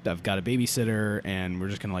got a babysitter and we're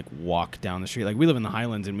just gonna like walk down the street. Like we live in the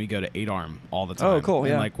Highlands and we go to 8 Arm all the time. Oh, cool.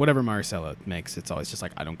 And like whatever Marcella makes, it's always just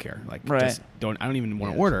like, I don't care. Like I don't even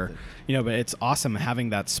want to order, but it's awesome having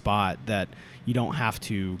that spot that you don't have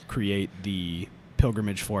to create the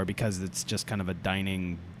pilgrimage for because it's just kind of a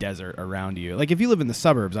dining desert around you. Like if you live in the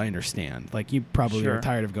suburbs, I understand. Like you probably are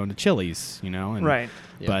tired of going to Chili's, and right.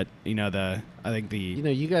 But I think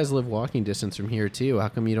you guys live walking distance from here too. How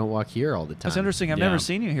come you don't walk here all the time? That's interesting. I've never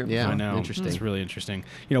seen you here before. Yeah, I know. Interesting. It's really interesting.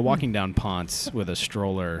 Walking down Ponce with a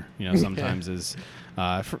stroller, sometimes is.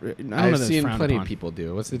 I've seen plenty of people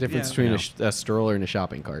do. What's the difference between a stroller and a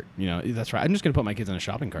shopping cart? That's right. I'm just gonna put my kids in a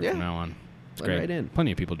shopping cart from now on. It's great. Right in.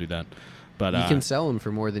 Plenty of people do that. But you can sell them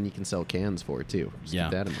for more than you can sell cans for too. Just keep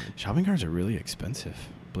that in mind. Shopping carts are really expensive,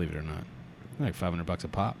 believe it or not. They're like $500 a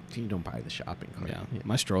pop. You don't buy the shopping cart. Yeah.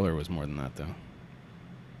 My stroller was more than that though.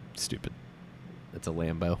 Stupid. That's a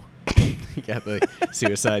Lambo. You got the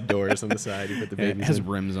suicide doors on the side. You put the babies. It has in.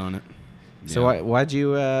 rims on it. So why'd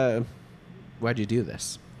you do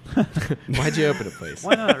this? Why'd you open a place?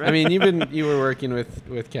 Why not? Right? I mean, you were working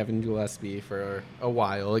with Kevin Gillespie for a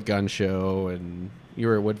while at Gun Show, and you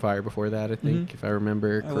were at Woodfire before that, I think, if I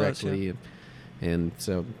remember correctly. I was, and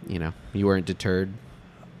so you weren't deterred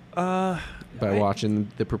by watching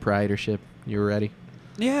the proprietorship. You were ready.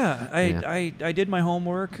 Yeah, I did my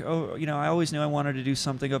homework. I always knew I wanted to do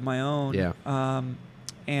something of my own. Yeah.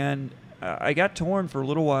 And I got torn for a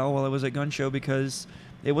little while I was at Gun Show because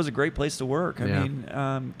it was a great place to work. I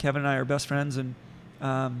mean, Kevin and I are best friends, and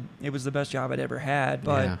it was the best job I'd ever had.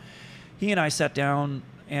 But he and I sat down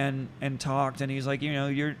and talked, and he's like, you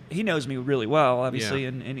know, he knows me really well, obviously,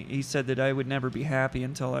 and he said that I would never be happy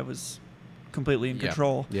until I was completely in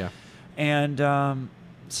control. Yeah. And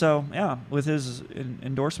so, with his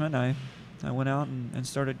endorsement, I went out and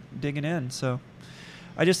started digging in. So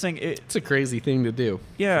I just think it's a crazy thing to do.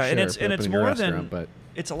 Yeah, sure, and it's more than but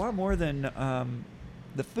it's a lot more than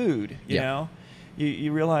the food. You know,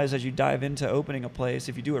 you realize as you dive into opening a place,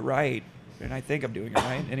 if you do it right, and I think I'm doing it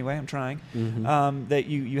right. Anyway, I'm trying. That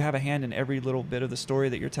you have a hand in every little bit of the story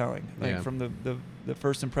that you're telling, like from the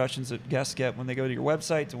first impressions that guests get when they go to your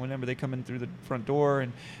website to whenever they come in through the front door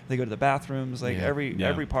and they go to the bathrooms, like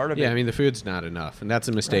every part of it. Yeah, I mean, the food's not enough, and that's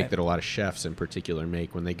a mistake that a lot of chefs in particular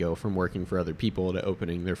make when they go from working for other people to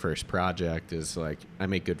opening their first project. Is like, I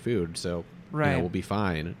make good food, so we'll be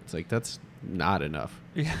fine. It's like, that's not enough.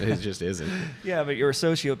 It just isn't. Yeah, but you're a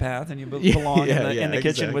sociopath and you belong in the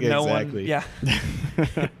kitchen with no one. Yeah.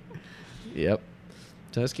 Yep.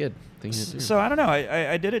 So that's good. So I don't know.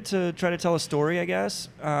 I did it to try to tell a story, I guess,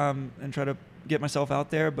 and try to get myself out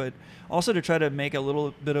there, but also to try to make a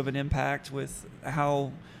little bit of an impact with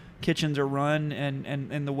how kitchens are run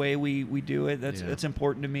and the way we do it. That's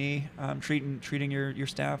important to me. Treating your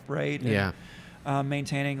staff right. And,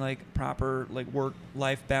 maintaining like proper like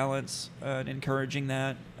work-life balance and encouraging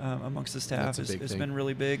that amongst the staff has been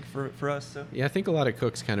really big for us. So. Yeah, I think a lot of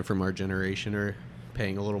cooks kind of from our generation are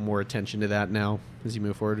paying a little more attention to that now as you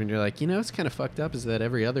move forward. And you're like, it's kind of fucked up is that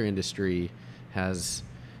every other industry has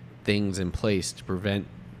things in place to prevent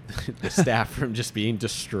the staff from just being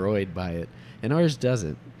destroyed by it, and ours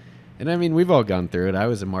doesn't. And I mean, we've all gone through it. I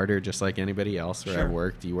was a martyr just like anybody else where I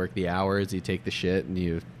worked. You work the hours, you take the shit, and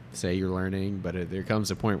you say you're learning, but there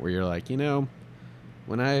comes a point where you're like,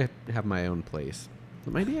 when I have my own place,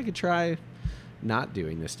 maybe I could try not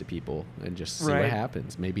doing this to people and just see what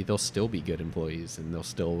happens. Maybe they'll still be good employees and they'll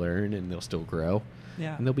still learn and they'll still grow.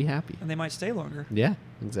 Yeah. And they'll be happy. And they might stay longer. Yeah,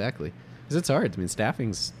 exactly. Because it's hard. I mean,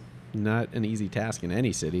 staffing's not an easy task in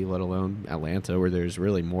any city, let alone Atlanta, where there's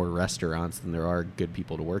really more restaurants than there are good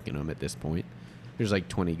people to work in them at this point. There's like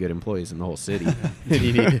 20 good employees in the whole city,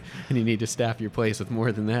 and you need to staff your place with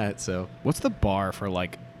more than that. So, what's the bar for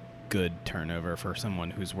like good turnover for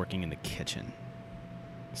someone who's working in the kitchen?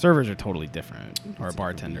 Servers are totally different, or a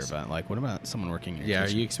bartender, but like, what about someone working in your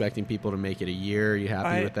kitchen? Are you expecting people to make it a year? Are you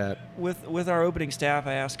happy with that? With our opening staff,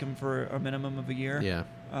 I ask them for a minimum of a year. Yeah.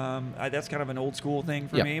 That's kind of an old school thing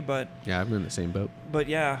for me, but I'm in the same boat. But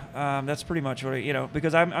that's pretty much what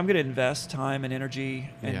because I'm going to invest time and energy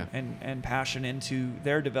and passion into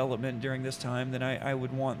their development during this time. Then I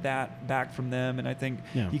would want that back from them, and I think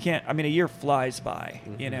you can't. I mean, a year flies by,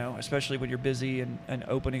 especially when you're busy and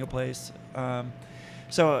opening a place.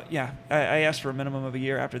 So I asked for a minimum of a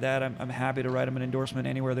year. After that, I'm happy to write them an endorsement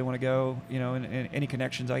anywhere they want to go. And any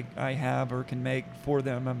connections I have or can make for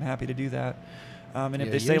them, I'm happy to do that. And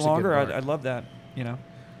if they stay longer, I'd love that.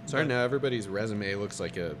 Sorry, now everybody's resume looks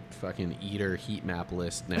like a fucking eater heat map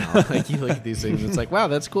list now. Like you look at these things, it's like, wow,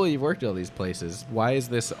 that's cool. You've worked at all these places. Why is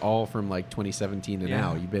this all from like 2017 to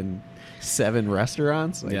now? You've been 7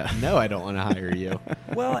 restaurants? Like, no, I don't want to hire you.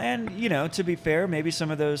 Well, and to be fair, maybe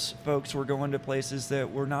some of those folks were going to places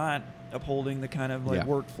that were not upholding the kind of like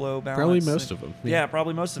workflow balance. Probably most of them. Yeah,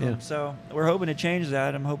 probably most of them. So we're hoping to change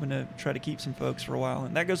that. I'm hoping to try to keep some folks for a while,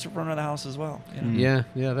 and that goes to front of the house as well. Yeah,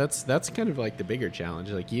 that's kind of like the bigger challenge.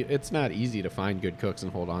 Like it's not easy to find good cooks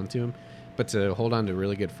and hold on to them, but to hold on to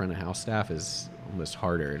really good front of house staff is almost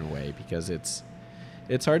harder in a way because it's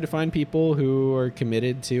hard to find people who are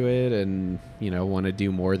committed to it and want to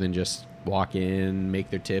do more than just walk in, make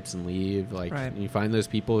their tips, and leave. Like you find those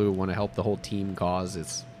people who want to help the whole team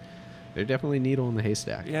cause. They're definitely a needle in the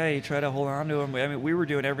haystack. Yeah, you try to hold on to them. I mean, we were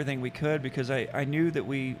doing everything we could because I knew that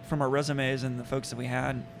from our resumes and the folks that we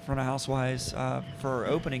had front of house-wise for our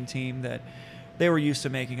opening team, that they were used to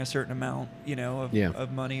making a certain amount,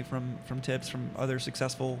 of money from tips from other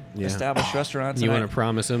successful established restaurants. You want to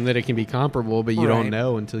promise them that it can be comparable, but you don't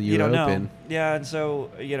know until you open. Know. Yeah, and so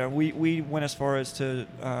we went as far as to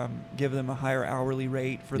give them a higher hourly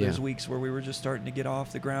rate for those weeks where we were just starting to get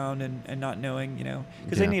off the ground and not knowing,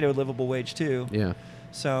 because they need a livable wage too. Yeah.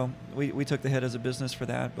 So we took the hit as a business for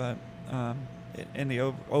that, but in the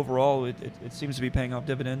overall, it seems to be paying off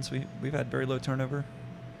dividends. We've had very low turnover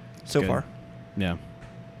so far. Yeah.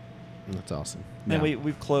 That's awesome. And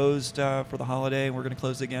we've closed for the holiday, and we're going to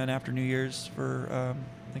close again after New Year's for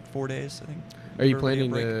think 4 days. I think. Are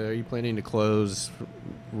you planning to close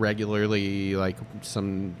regularly, like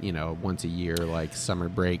some once a year, like summer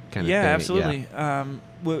break kind of thing? Absolutely.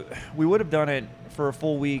 We would have done it for a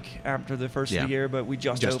full week after the first of the year, but we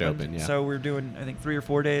just opened. So we're doing, I think, 3 or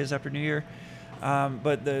 4 days after New Year.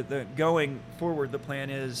 But the going forward, the plan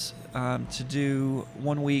is to do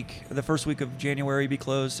 1 week, the first week of January be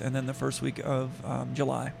closed, and then the first week of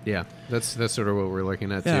July. Yeah, that's sort of what we're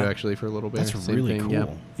looking at too, actually, for a little bit. That's really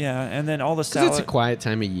cool. Yeah, and then all the salad. It's a quiet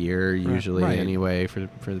time of year usually, anyway, for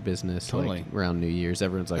the business. Totally. Like around New Year's,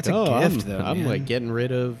 everyone's like, I'm like getting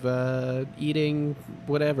rid of eating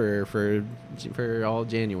whatever for all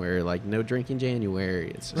January. Like no drinking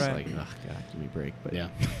January. It's just like, oh God, give me a break. But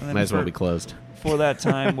might as well be closed. For that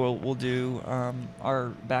time, we'll do our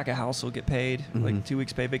back of house will get paid, like 2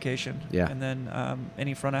 weeks paid vacation. Yeah. And then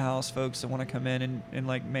any front of house folks that want to come in and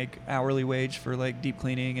like make hourly wage for like deep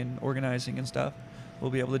cleaning and organizing and stuff, we'll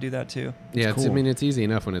be able to do that too. Yeah, cool. It's easy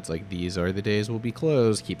enough when it's like, these are the days we'll be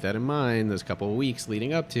closed. Keep that in mind. Those couple of weeks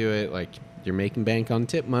leading up to it, like you're making bank on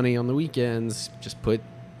tip money on the weekends. Just put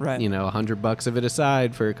 $100 of it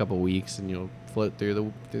aside for a couple of weeks, and you'll float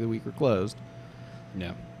through the week we're closed.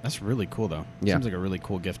 Yeah. That's really cool, though. Yeah. Seems like a really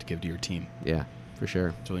cool gift to give to your team. Yeah, for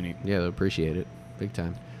sure. It's really neat. Yeah, they'll appreciate it big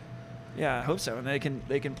time. Yeah, I hope so. And they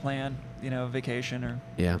can plan, vacation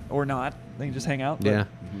or not. They can just hang out. But,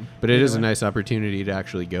 but it is a nice opportunity to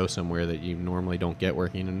actually go somewhere that you normally don't get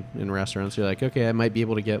working in restaurants. You're like, okay, I might be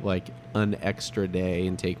able to get like an extra day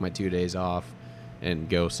and take my 2 days off and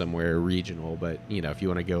go somewhere regional. But if you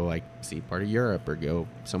want to go like see part of Europe or go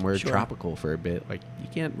somewhere tropical for a bit, like you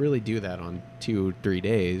can't really do that on 2-3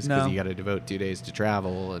 days because you got to devote 2 days to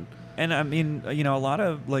travel. And I mean, a lot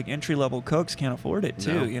of like entry level cooks can't afford it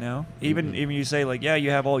too. Even you say like,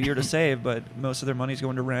 you have all year to save, but most of their money's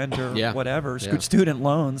going to rent or whatever. Student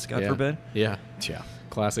loans, God forbid. Yeah.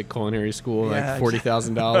 Classic culinary school, like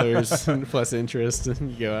 $40,000 plus interest,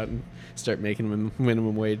 and you go out and start making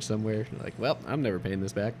minimum wage somewhere. You're like, well, I'm never paying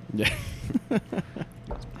this back. Yeah.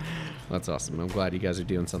 That's awesome. I'm glad you guys are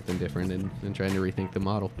doing something different and trying to rethink the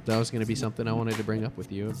model. That was going to be something I wanted to bring up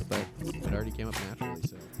with you, but it already came up naturally.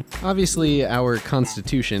 So, obviously, our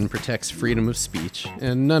Constitution protects freedom of speech,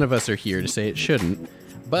 and none of us are here to say it shouldn't.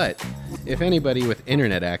 But if anybody with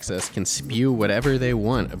internet access can spew whatever they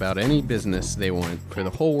want about any business they want for the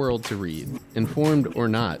whole world to read, informed or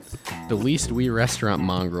not, the least we restaurant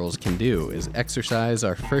mongrels can do is exercise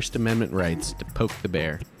our First Amendment rights to poke the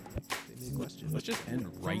bear. Let's just end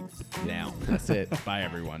right now. That's it. Bye,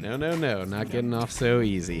 everyone. No. Not getting off so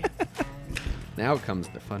easy. Now comes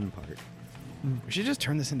the fun part. We should just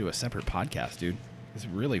turn this into a separate podcast, dude. It's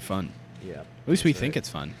really fun. Yeah. At least we think it's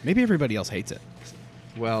fun. Maybe everybody else hates it.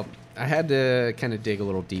 Well, I had to kind of dig a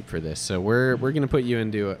little deep for this, so we're going to put you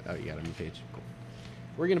into you got a new page. Cool.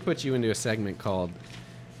 We're going to put you into a segment called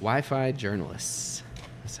Wi-Fi Journalists.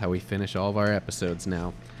 That's how we finish all of our episodes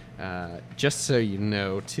now. Just so you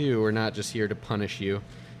know, too, we're not just here to punish you.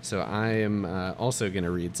 So I am also going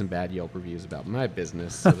to read some bad Yelp reviews about my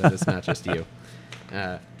business so that it's not just you.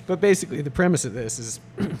 But basically, the premise of this is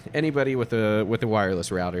anybody with a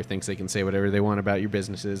wireless router thinks they can say whatever they want about your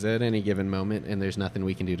businesses at any given moment, and there's nothing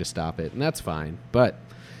we can do to stop it, and that's fine. But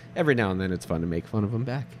every now and then it's fun to make fun of them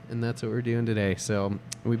back, and that's what we're doing today. So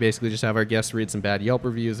we basically just have our guests read some bad Yelp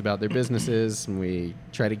reviews about their businesses, and we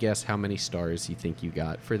try to guess how many stars you think you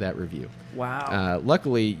got for that review. Wow.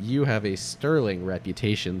 Luckily, you have a sterling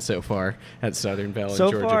reputation so far at Southern Belle and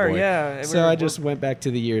so Georgia far, Boy. Yeah. So I just went back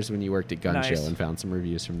to the years when you worked at Gun Show and found some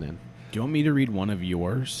reviews from then. Do you want me to read one of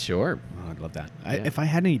yours? Sure. Oh, I'd love that. Yeah. If I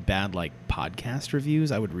had any bad podcast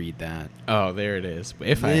reviews, I would read that. Oh, there it is.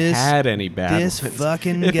 If I had any bad ones.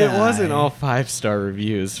 Fucking if guy. It wasn't all 5-star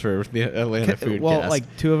reviews for the Atlanta Foodcast. Well,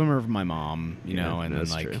 like 2 of them are of my mom, and then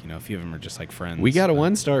like true. A few of them are just like friends. We got a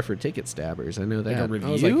 1-star for Ticket Stabbers. I know that. Like a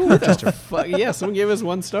review? I was like, yeah, someone gave us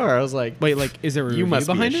 1 star. I was like, wait, like is there a review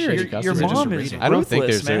behind it? Your mom is I don't think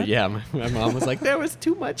there's man. My mom was like, there was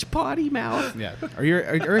too much potty mouth. Yeah.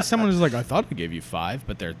 Or someone was like, I thought I gave you 5,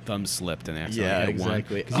 but their thumb slipped and they accidentally got 1.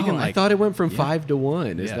 Exactly. I thought it went from 5 to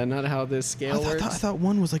 1. Is that not how this scale works? I thought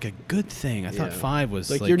 1 was like a good thing. I thought 5 was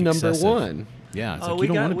like your number excessive. 1. Yeah.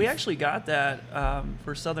 It's we actually got that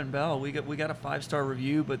for Southern Belle. We got a 5-star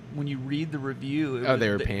review, but when you read the review, they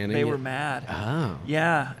were panning. They were mad. Oh.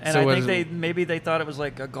 Yeah, and so I think they thought it was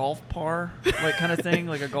like a golf par, like kind of thing,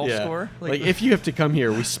 like a golf score. Like if you have to come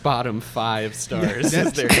here, we spot them 5 stars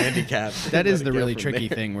as their handicap. That is the really tricky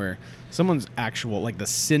thing where someone's actual the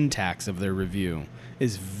syntax of their review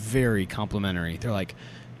is very complimentary. They're like,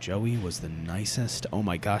 Joey was the nicest. Oh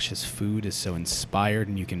my gosh, his food is so inspired,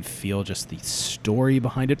 and you can feel just the story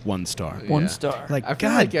behind it. 1 star. 1 star. Like, I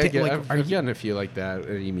feel like I've gotten a few like that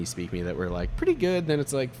at Eat Me Speak Me that were like pretty good. Then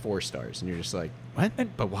it's like 4 stars, and you're just like, what?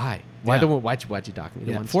 But why? Why'd you dock me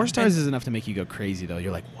to 1 4 stars is enough to make you go crazy, though.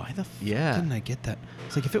 You're like, why the fuck didn't I get that?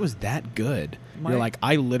 It's like, if it was that good, you're like,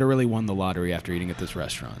 I literally won the lottery after eating at this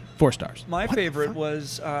restaurant. 4 stars. My favorite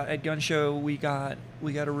was at Gun Show. We got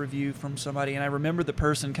a review from somebody, and I remember the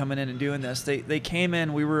person coming in and doing this. They came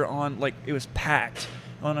in. We were on, like, it was packed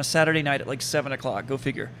on a Saturday night at like 7 o'clock. Go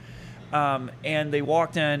figure. And they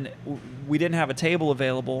walked in. We didn't have a table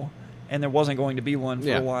available, and there wasn't going to be one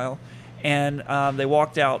for a while. And they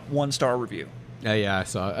walked out 1 star review. Yeah, I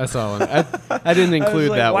saw one. I didn't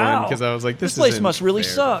include that one because I was like, this place must really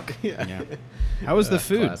suck. Yeah. How was the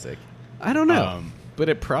food? Classic. I don't know, but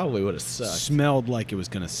it probably would have sucked. Smelled like it was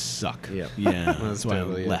gonna suck. Yeah. That's why I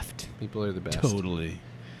left. People are the best. Totally.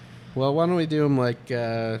 Well, why don't we do them like?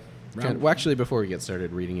 Well, actually, before we get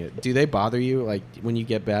started reading it, do they bother you like when you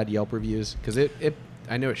get bad Yelp reviews? Because it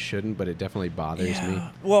I know it shouldn't, but it definitely bothers me.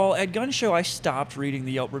 Well, at Gun Show, I stopped reading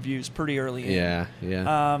the Yelp reviews pretty early in.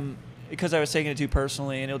 Yeah. Because I was taking it too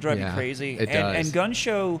personally, and it'll drive me crazy. It does. And Gun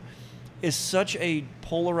Show is such a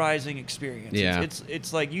polarizing experience. Yeah.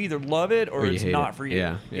 It's like you either love it or it's not for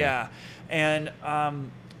you. Yeah. And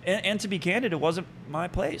to be candid, it wasn't my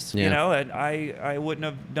place. Yeah. You know, and I wouldn't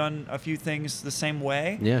have done a few things the same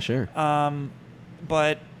way. Yeah, sure.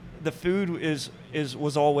 But the food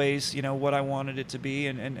was always, you know, what I wanted it to be,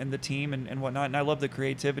 and the team and whatnot. And I love the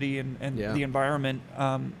creativity and the environment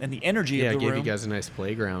and the energy of the room. Yeah, gave you guys a nice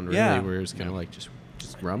playground, really, where it was kind of like just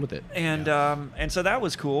run with it. And so that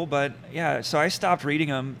was cool. But so I stopped reading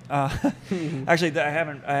them. Actually, I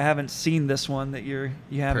haven't seen this one that you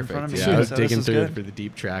have in front of me. Yeah, I was digging through it for the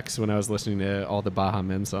deep tracks when I was listening to all the Baha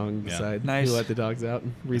Men songs. Nice. You let the dogs out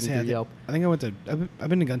and reading through Yelp. I think I've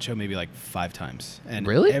been to Gun Show maybe like 5 times. And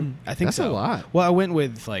really? I think that's a lot. Well, I went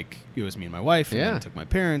with like it was me and my wife, and then I took my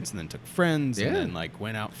parents, and then took friends, and then like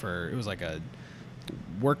went out for it was like a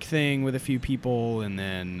work thing with a few people, and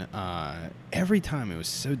then every time it was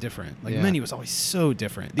so different. Like the menu was always so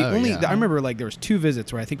different. I remember like there was 2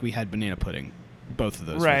 visits where I think we had banana pudding, both of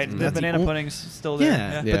those. Right, visits. the banana pudding's still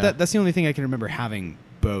there. Yeah. But that's the only thing I can remember having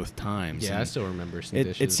both times. Yeah, and I still remember some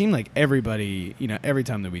dishes. It seemed like everybody, you know, every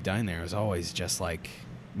time that we dined there, it was always just like,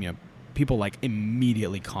 you know, people like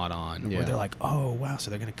immediately caught on, where they're like, oh wow,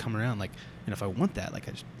 so they're gonna come around, like, and if I want that, like,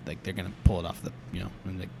 I just like they're gonna pull it off the, you know,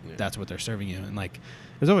 and like that's what they're serving you, and like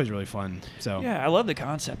it was always really fun. So I love the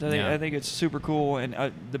concept. I think it's super cool,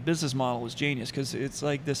 and the business model is genius because it's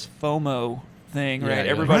like this FOMO thing, right?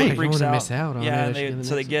 Everybody freaks out. Miss out on it.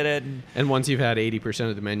 So they get it. And once you've had 80%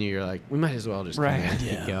 of the menu, you're like, we might as well just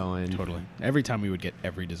keep going. Totally. Every time we would get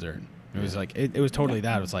every dessert. It was like it was totally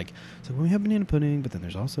that. It was like, so we have banana pudding, but then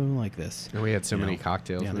there's also like this. And we had so many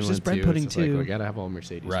cocktails. Yeah, there's just bread pudding too. Like, we gotta have all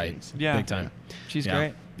Mercedes. Right. Things. Yeah. Big time. She's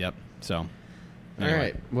great. Yep. So. Anyway. All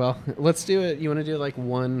right. Well, let's do it. You want to do like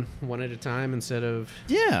one at a time instead of?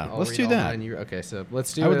 Yeah. Let's do that. Okay. So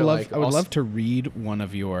let's do. I would love to read one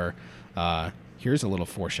of your. Here's a little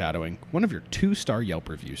foreshadowing. One of your 2-star Yelp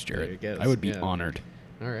reviews, Jared. I would be honored.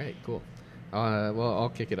 All right. Cool. Well, I'll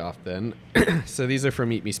kick it off then. So these are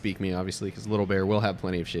from Eat Me Speak Me, obviously, because Little Bear will have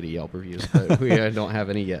plenty of shitty Yelp reviews, but we don't have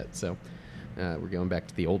any yet. So we're going back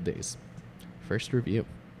to the old days. First review.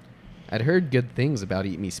 I'd heard good things about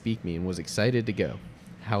Eat Me Speak Me and was excited to go.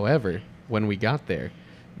 However, when we got there,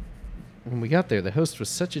 the host was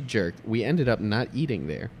such a jerk, we ended up not eating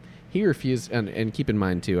there. He refused, and keep in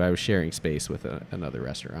mind, too, I was sharing space with another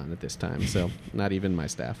restaurant at this time, so not even my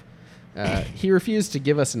staff. He refused to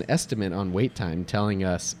give us an estimate on wait time, telling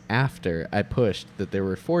us after I pushed that there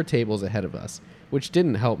were 4 tables ahead of us, which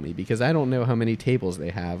didn't help me because I don't know how many tables they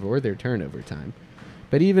have or their turnover time.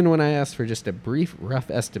 But even when I asked for just a brief,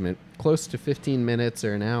 rough estimate, close to 15 minutes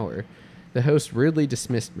or an hour, the host rudely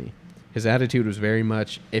dismissed me. His attitude was very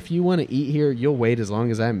much, if you want to eat here, you'll wait as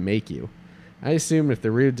long as I make you. I assumed if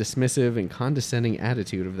the rude, dismissive, and condescending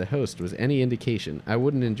attitude of the host was any indication, I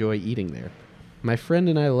wouldn't enjoy eating there. My friend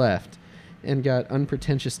and I left and got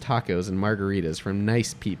unpretentious tacos and margaritas from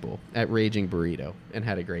nice people at Raging Burrito and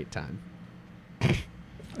had a great time.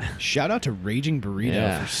 Shout out to Raging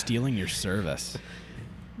Burrito for stealing your service.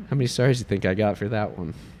 How many stars do you think I got for that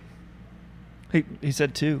one? He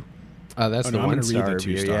said 2. Oh, that's the 1-star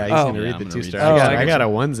review. Yeah, he's going to read the 2-star. I got a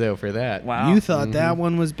 1-0 for that. Wow. You thought that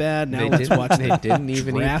one was bad. Now let's watch the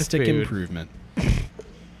drastic eat the improvement.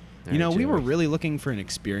 You know, we were really looking for an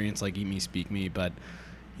experience like Eat Me Speak Me, but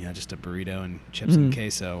just a burrito and chips and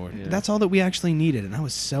queso. That's all that we actually needed, and I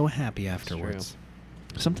was so happy afterwards.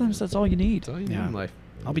 Sometimes that's all you need. That's all you need in life.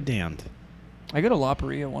 I'll be damned. I go to La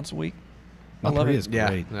Paria once a week. La Paria is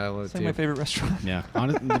great. Yeah, I love It's like my favorite restaurant. Yeah. I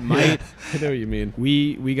know what you mean.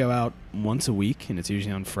 We go out once a week, and it's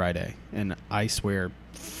usually on Friday. And I swear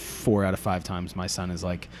 4 out of 5 times my son is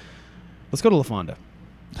like, let's go to La Fonda.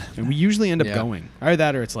 And we usually end up going. Either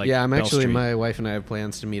that or it's like I'm Bell actually, Street. my wife and I have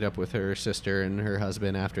plans to meet up with her sister and her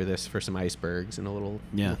husband after this for some icebergs and a little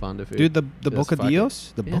La Fonda food. Dude, the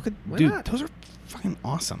Bocadillos? Why Dude, not? those are fucking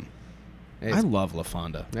awesome. Hey, I love La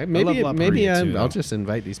Fonda. Maybe too, I'll just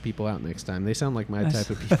invite these people out next time. They sound like my type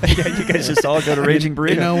of people. Yeah, you guys just all go to Raging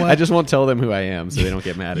Burrito. You know what? I just won't tell them who I am so they don't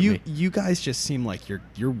get mad at me. You guys just seem like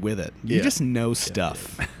you're with it. You just know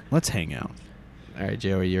stuff. Let's hang out. All right,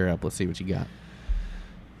 Joey, you're up. Let's see what you got.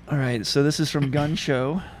 All right, so this is from Gun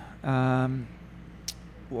Show. A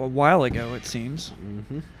while ago, it seems.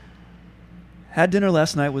 Mm-hmm. Had dinner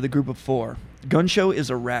last night with a group of 4. Gun Show is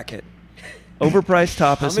a racket. Overpriced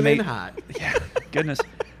tapas Coming in made. hot. Yeah, goodness.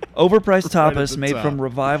 Overpriced Right at tapas the made top. from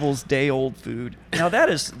Revival's day-old food. Now that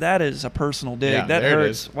is a personal dig. Yeah, that there it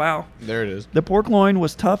hurts. is. Wow. There it is. The pork loin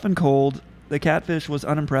was tough and cold. The catfish was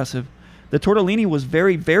unimpressive. The tortellini was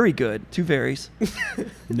very, very good. 2 varies.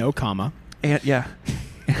 No comma. And yeah.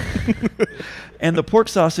 And the pork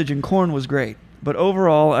sausage and corn was great. But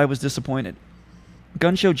overall, I was disappointed.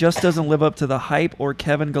 Gun Show just doesn't live up to the hype or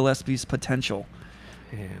Kevin Gillespie's potential.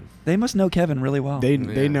 Man. They must know Kevin really well. They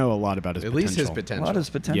Yeah. know a lot about his At potential. least his a potential. lot of his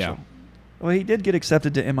potential. Yeah. Well, he did get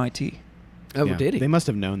accepted to MIT. Oh, Yeah. did he? They must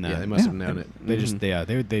have known that. Yeah, they must have Yeah. known it. They Mhm. just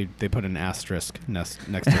they put an asterisk next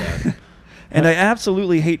to that. And I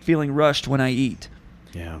absolutely hate feeling rushed when I eat.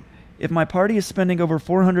 Yeah. If my party is spending over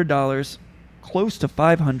 $400, close to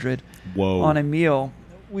 $500 Whoa. on a meal,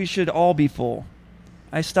 we should all be full.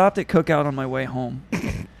 I stopped at Cookout on my way home.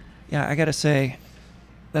 Yeah, I gotta say,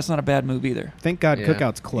 that's not a bad move either. Thank God Yeah.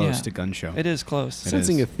 Cookout's close Yeah. to Gun Show. It is close.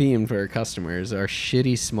 Sensing is. a theme for our customers, our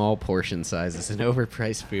shitty small portion sizes and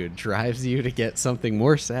overpriced food drives you to get something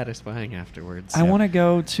more satisfying afterwards. I want to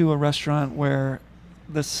go to a restaurant where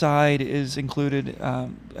the side is included.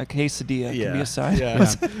 A quesadilla can be a side. Yeah.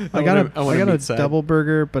 I got wanna a meat side. double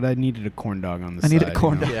burger, but I needed a corn dog on the I side. need a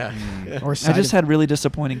corn you know? dog. Yeah. Or I side just of- had really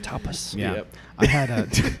disappointing tapas. Yeah. Yep. I had a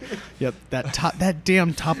yep, that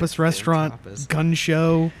damn tapas restaurant, tapas. Gun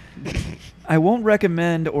Show. I won't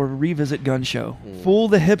recommend or revisit Gun Show. Mm. Fool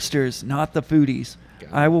the hipsters, not the foodies. Got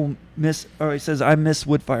it. I will miss. Or it says I miss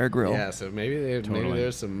Woodfire Grill. Yeah, so maybe Totally.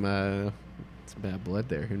 there's some bad blood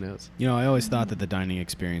there. Who knows? You know, I always thought that the dining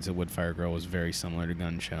experience at Woodfire Grill was very similar to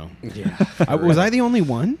Gun Show. Yeah. Was I the only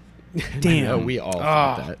one? Damn. No, we all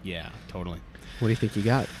thought that. Yeah, totally. What do you think you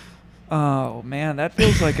got? Oh man, that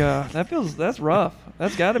feels like that's rough.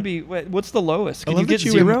 That's got to be. What's the lowest? Can I love you get that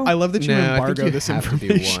you 0? I love that you No, I think embargo you this have to be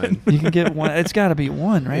information. one. You can get one. It's got to be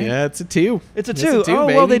 1, right? Yeah, it's a 2. It's a It's 2. a 2, Oh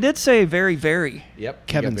well, they baby. did say very, very. Yep.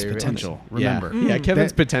 Kevin's You got potential. very- Remember. Yeah,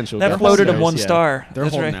 Kevin's That- potential. That got floated at stars, 1 yeah. star. They're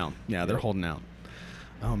That's holding right. out. Yeah, they're holding out.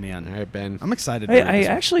 Oh man, All right, Ben. I'm excited. Hey, to read I this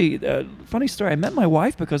one. actually, funny story. I met my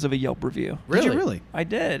wife because of a Yelp review. Did you really? I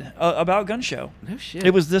did about Gun Show. No shit.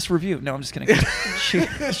 It was this review. No, I'm just kidding. she,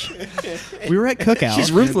 We were at Cookout.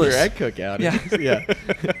 She's ruthless. You're at Cookout. Yeah.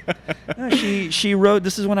 Yeah. she wrote.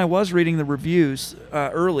 This is when I was reading the reviews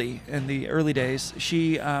early in the early days.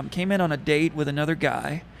 She came in on a date with another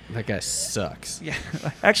guy. That guy sucks. Yeah,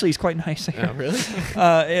 actually, he's quite nice. Oh,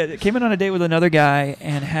 really? Came in on a date with another guy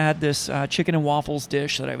and had this chicken and waffles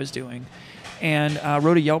dish that I was doing, and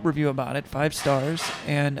wrote a Yelp review about it, 5 stars.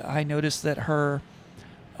 And I noticed that her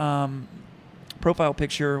profile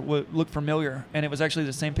picture looked familiar, and it was actually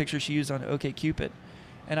the same picture she used on OkCupid.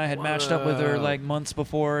 And I had matched up with her Wow. like months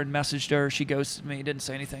before and messaged her. She ghosted me, didn't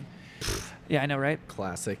say anything. Yeah, I know, right?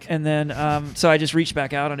 Classic. And then, so I just reached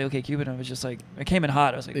back out on OkCupid, and I was just like, I came in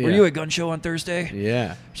hot. I was like, "Were Yeah. you at Gun Show on Thursday?"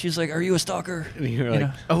 Yeah. She's like, "Are you a stalker?" And you're You like,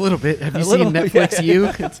 know. a little bit. Have A you little seen bit, Netflix yeah. U?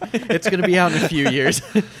 It's going to be out in a few years.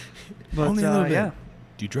 But Only a little bit. yeah.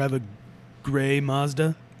 Do you drive a gray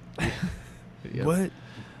Mazda? Yeah. What?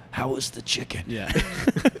 How was the chicken? Yeah.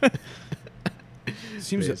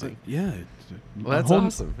 Seems Amazing. yeah. Well, that's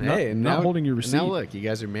awesome. Hey, and not now, holding your and receipt. now look, you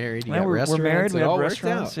guys are married. You Now got we're restaurants. married. We it have all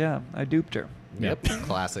restaurants. worked out. Yeah, I duped her. Yep.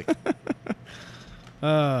 Classic.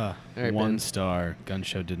 Uh, right, 1 Ben. star. Gun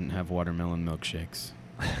Show didn't have watermelon milkshakes.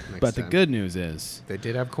 Next But the time. good news is They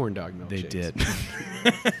did have corn dog milkshakes. they did.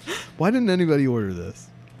 Why didn't anybody order this?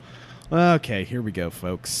 Okay, here we go,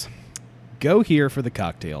 folks. Go here for the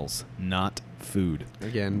cocktails, not food.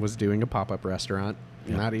 Again, was doing a pop-up restaurant.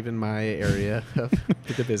 Yeah. Not even my area of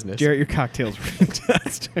the business. Jarrett, your cocktails were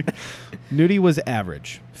fantastic. Nudie was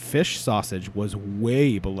average. Fish sausage was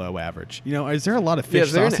way below average. You know, is there a lot of Yeah, fish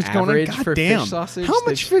is there an sausage going on? average God for damn. fish sausage? How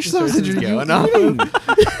much fish This is sausage are you going on. eating?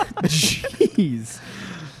 Jeez.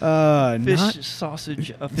 Fish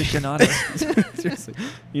sausage aficionado. Seriously.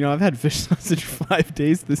 I've had fish sausage 5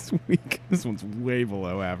 days this week. This one's way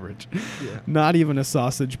below average. Yeah. Not even a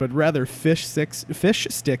sausage, but rather fish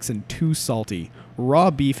sticks and too salty.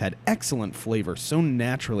 Raw beef had excellent flavor, so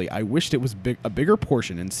naturally I wished it was a bigger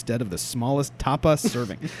portion instead of the smallest tapa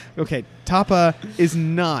serving. Okay, tapa is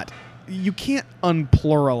not... You can't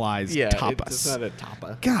unpluralize tapas. It's not a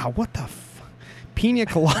tapa. God, what the Pina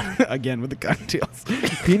colada, again with the cocktails.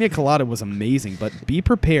 Pina colada was amazing, but be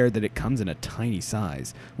prepared that it comes in a tiny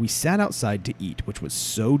size. We sat outside to eat, which was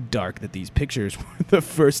so dark that these pictures were the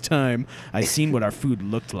first time I seen what our food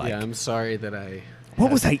looked like. Yeah, I'm sorry that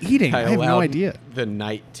What was I eating? I have no idea. The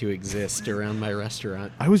night to exist around my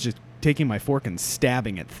restaurant. I was just taking my fork and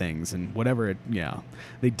stabbing at things and whatever.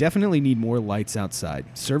 They definitely need more lights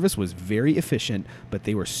outside. Service was very efficient, but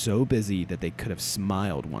they were so busy that they could have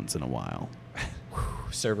smiled once in a while.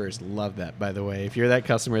 Servers love that, by the way. If you're that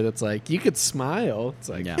customer that's like, you could smile, it's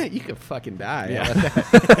like, yeah, you could fucking die.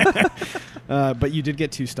 Yeah. But you did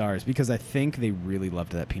get 2 stars because I think they really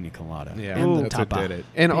loved that pina colada. Yeah, and that's what did it.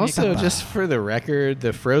 And pina also, colada. Just for the record,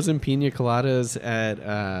 the frozen pina coladas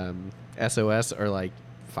at SOS are like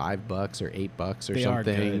 $5 or $8 or they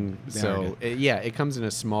something. So it comes in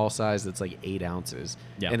a small size that's like 8 ounces,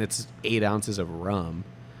 and it's 8 ounces of rum.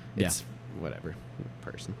 It's whatever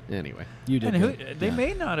person. Anyway, you did. And they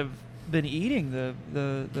may not have been eating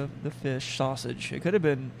the fish sausage. It could have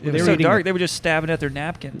been. It they was were so eating dark. They were just stabbing at their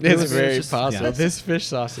napkin. It's very possible. Yeah. This fish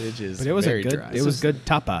sausage is. But it was very a good. dry. It was good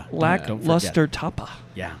tapa. Lackluster tapa.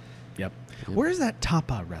 Yeah. Yep. Where is that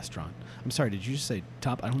tapa restaurant? I'm sorry. Did you just say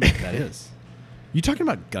tapa? I don't know what that is. You talking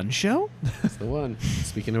about Gun Show? That's the one.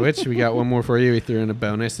 Speaking of which, we got one more for you. We threw in a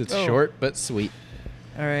bonus. It's short but sweet.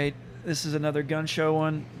 All right. This is another Gun Show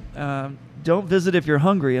one. Don't visit if you're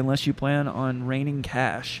hungry unless you plan on raining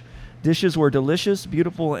cash. Dishes were delicious,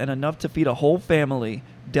 beautiful, and enough to feed a whole family. ...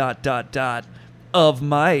 of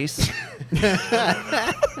mice.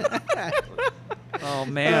 Oh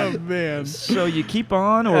man. So you keep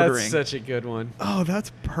on ordering. That's such a good one. Oh,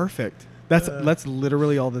 that's perfect. That's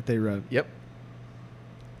literally all that they wrote. Yep.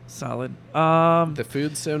 Solid. The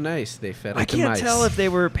food's so nice. They fed it to mice. I can't tell if they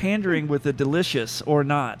were pandering with the delicious or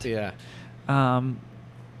not. Yeah.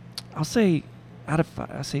 I'll say out of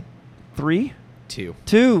 5, I'll say 3. 2.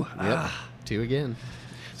 2. Yep. 2 again.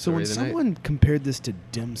 So when someone compared this to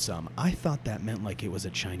dim sum, I thought that meant like it was a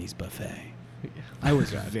Chinese buffet. I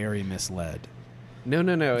was very misled. No.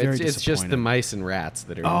 It's just the mice and rats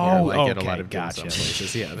that are here, like at a lot of dim sum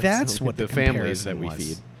places. Yeah, that's what the families that we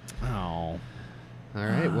feed. Oh. All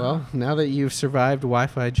right. Well, now that you've survived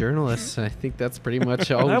Wi-Fi journalists, I think that's pretty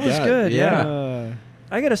much all we got. That was good. Yeah.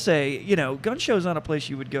 I gotta say, Gun Show's not a place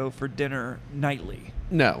you would go for dinner nightly.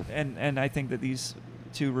 No. And I think that these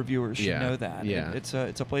 2 reviewers should know that. Yeah. It's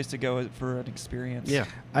a place to go for an experience. Yeah.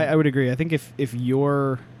 I would agree. I think if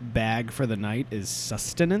your bag for the night is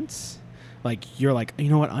sustenance, like you're like, you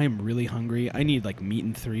know what, I am really hungry. I need like meat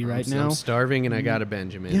and 3 right now. I'm starving and I got a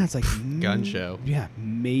Benjamin. Yeah, it's like Gun Show. Yeah,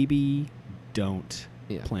 maybe don't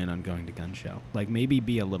plan on going to Gun Show. Like maybe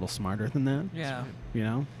be a little smarter than that.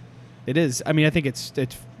 Yeah. It is. I mean, I think it's.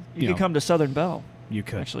 You could come to Southern Belle. You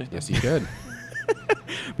could actually. Yes, you could.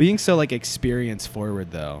 Being so like experience forward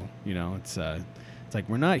though, it's like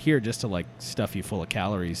we're not here just to like stuff you full of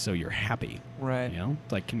calories so you're happy. Right.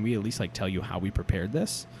 Like can we at least like tell you how we prepared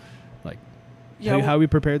this? Like tell you how we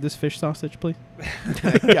prepared this fish sausage, please?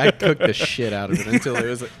 I cooked the shit out of it until it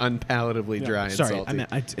was unpalatably dry and salty. I mean,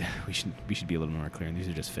 we should be a little more clear. And these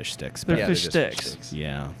are just fish sticks. They're fish sticks.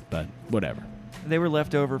 Yeah, but whatever. They were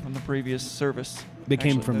left over from the previous service. They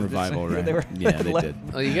came from Revival, right? They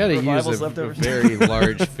did. Well, you got to use a very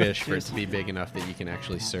large fish for it to be big enough that you can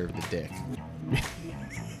actually serve the dick.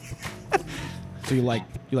 So you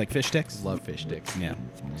like fish sticks? Love fish sticks. Yeah.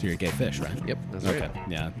 So you're a gay fish, right? Yep. That's okay. Right.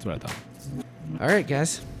 Yeah, that's what I thought. All right,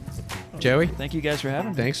 guys. Joey, thank you guys for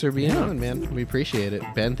having me. Thanks for being on, man. We appreciate it.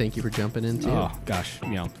 Ben, thank you for jumping in too. Oh gosh,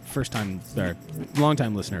 first time, or long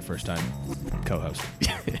time listener, first time co-host.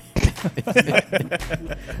 All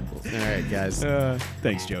right, guys.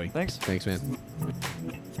 Thanks, Joey. Thanks, man.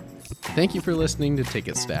 Thank you for listening to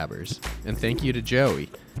Ticket Stabbers, and thank you to Joey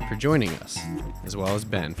for joining us, as well as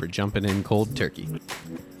Ben for jumping in cold turkey.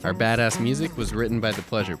 Our badass music was written by The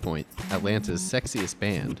Pleasure Point, Atlanta's sexiest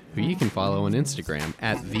band, who you can follow on Instagram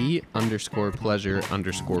at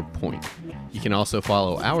 @the_pleasure_point. You can also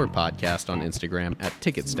follow our podcast on Instagram at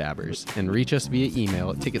Ticket Stabbers and reach us via email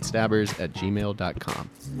at ticketstabbers@gmail.com.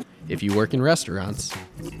 If you work in restaurants,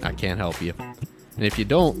 I can't help you. And if you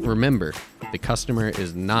don't, remember, the customer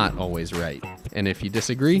is not always right. And if you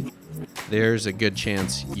disagree, there's a good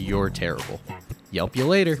chance you're terrible. Yelp you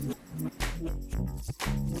later.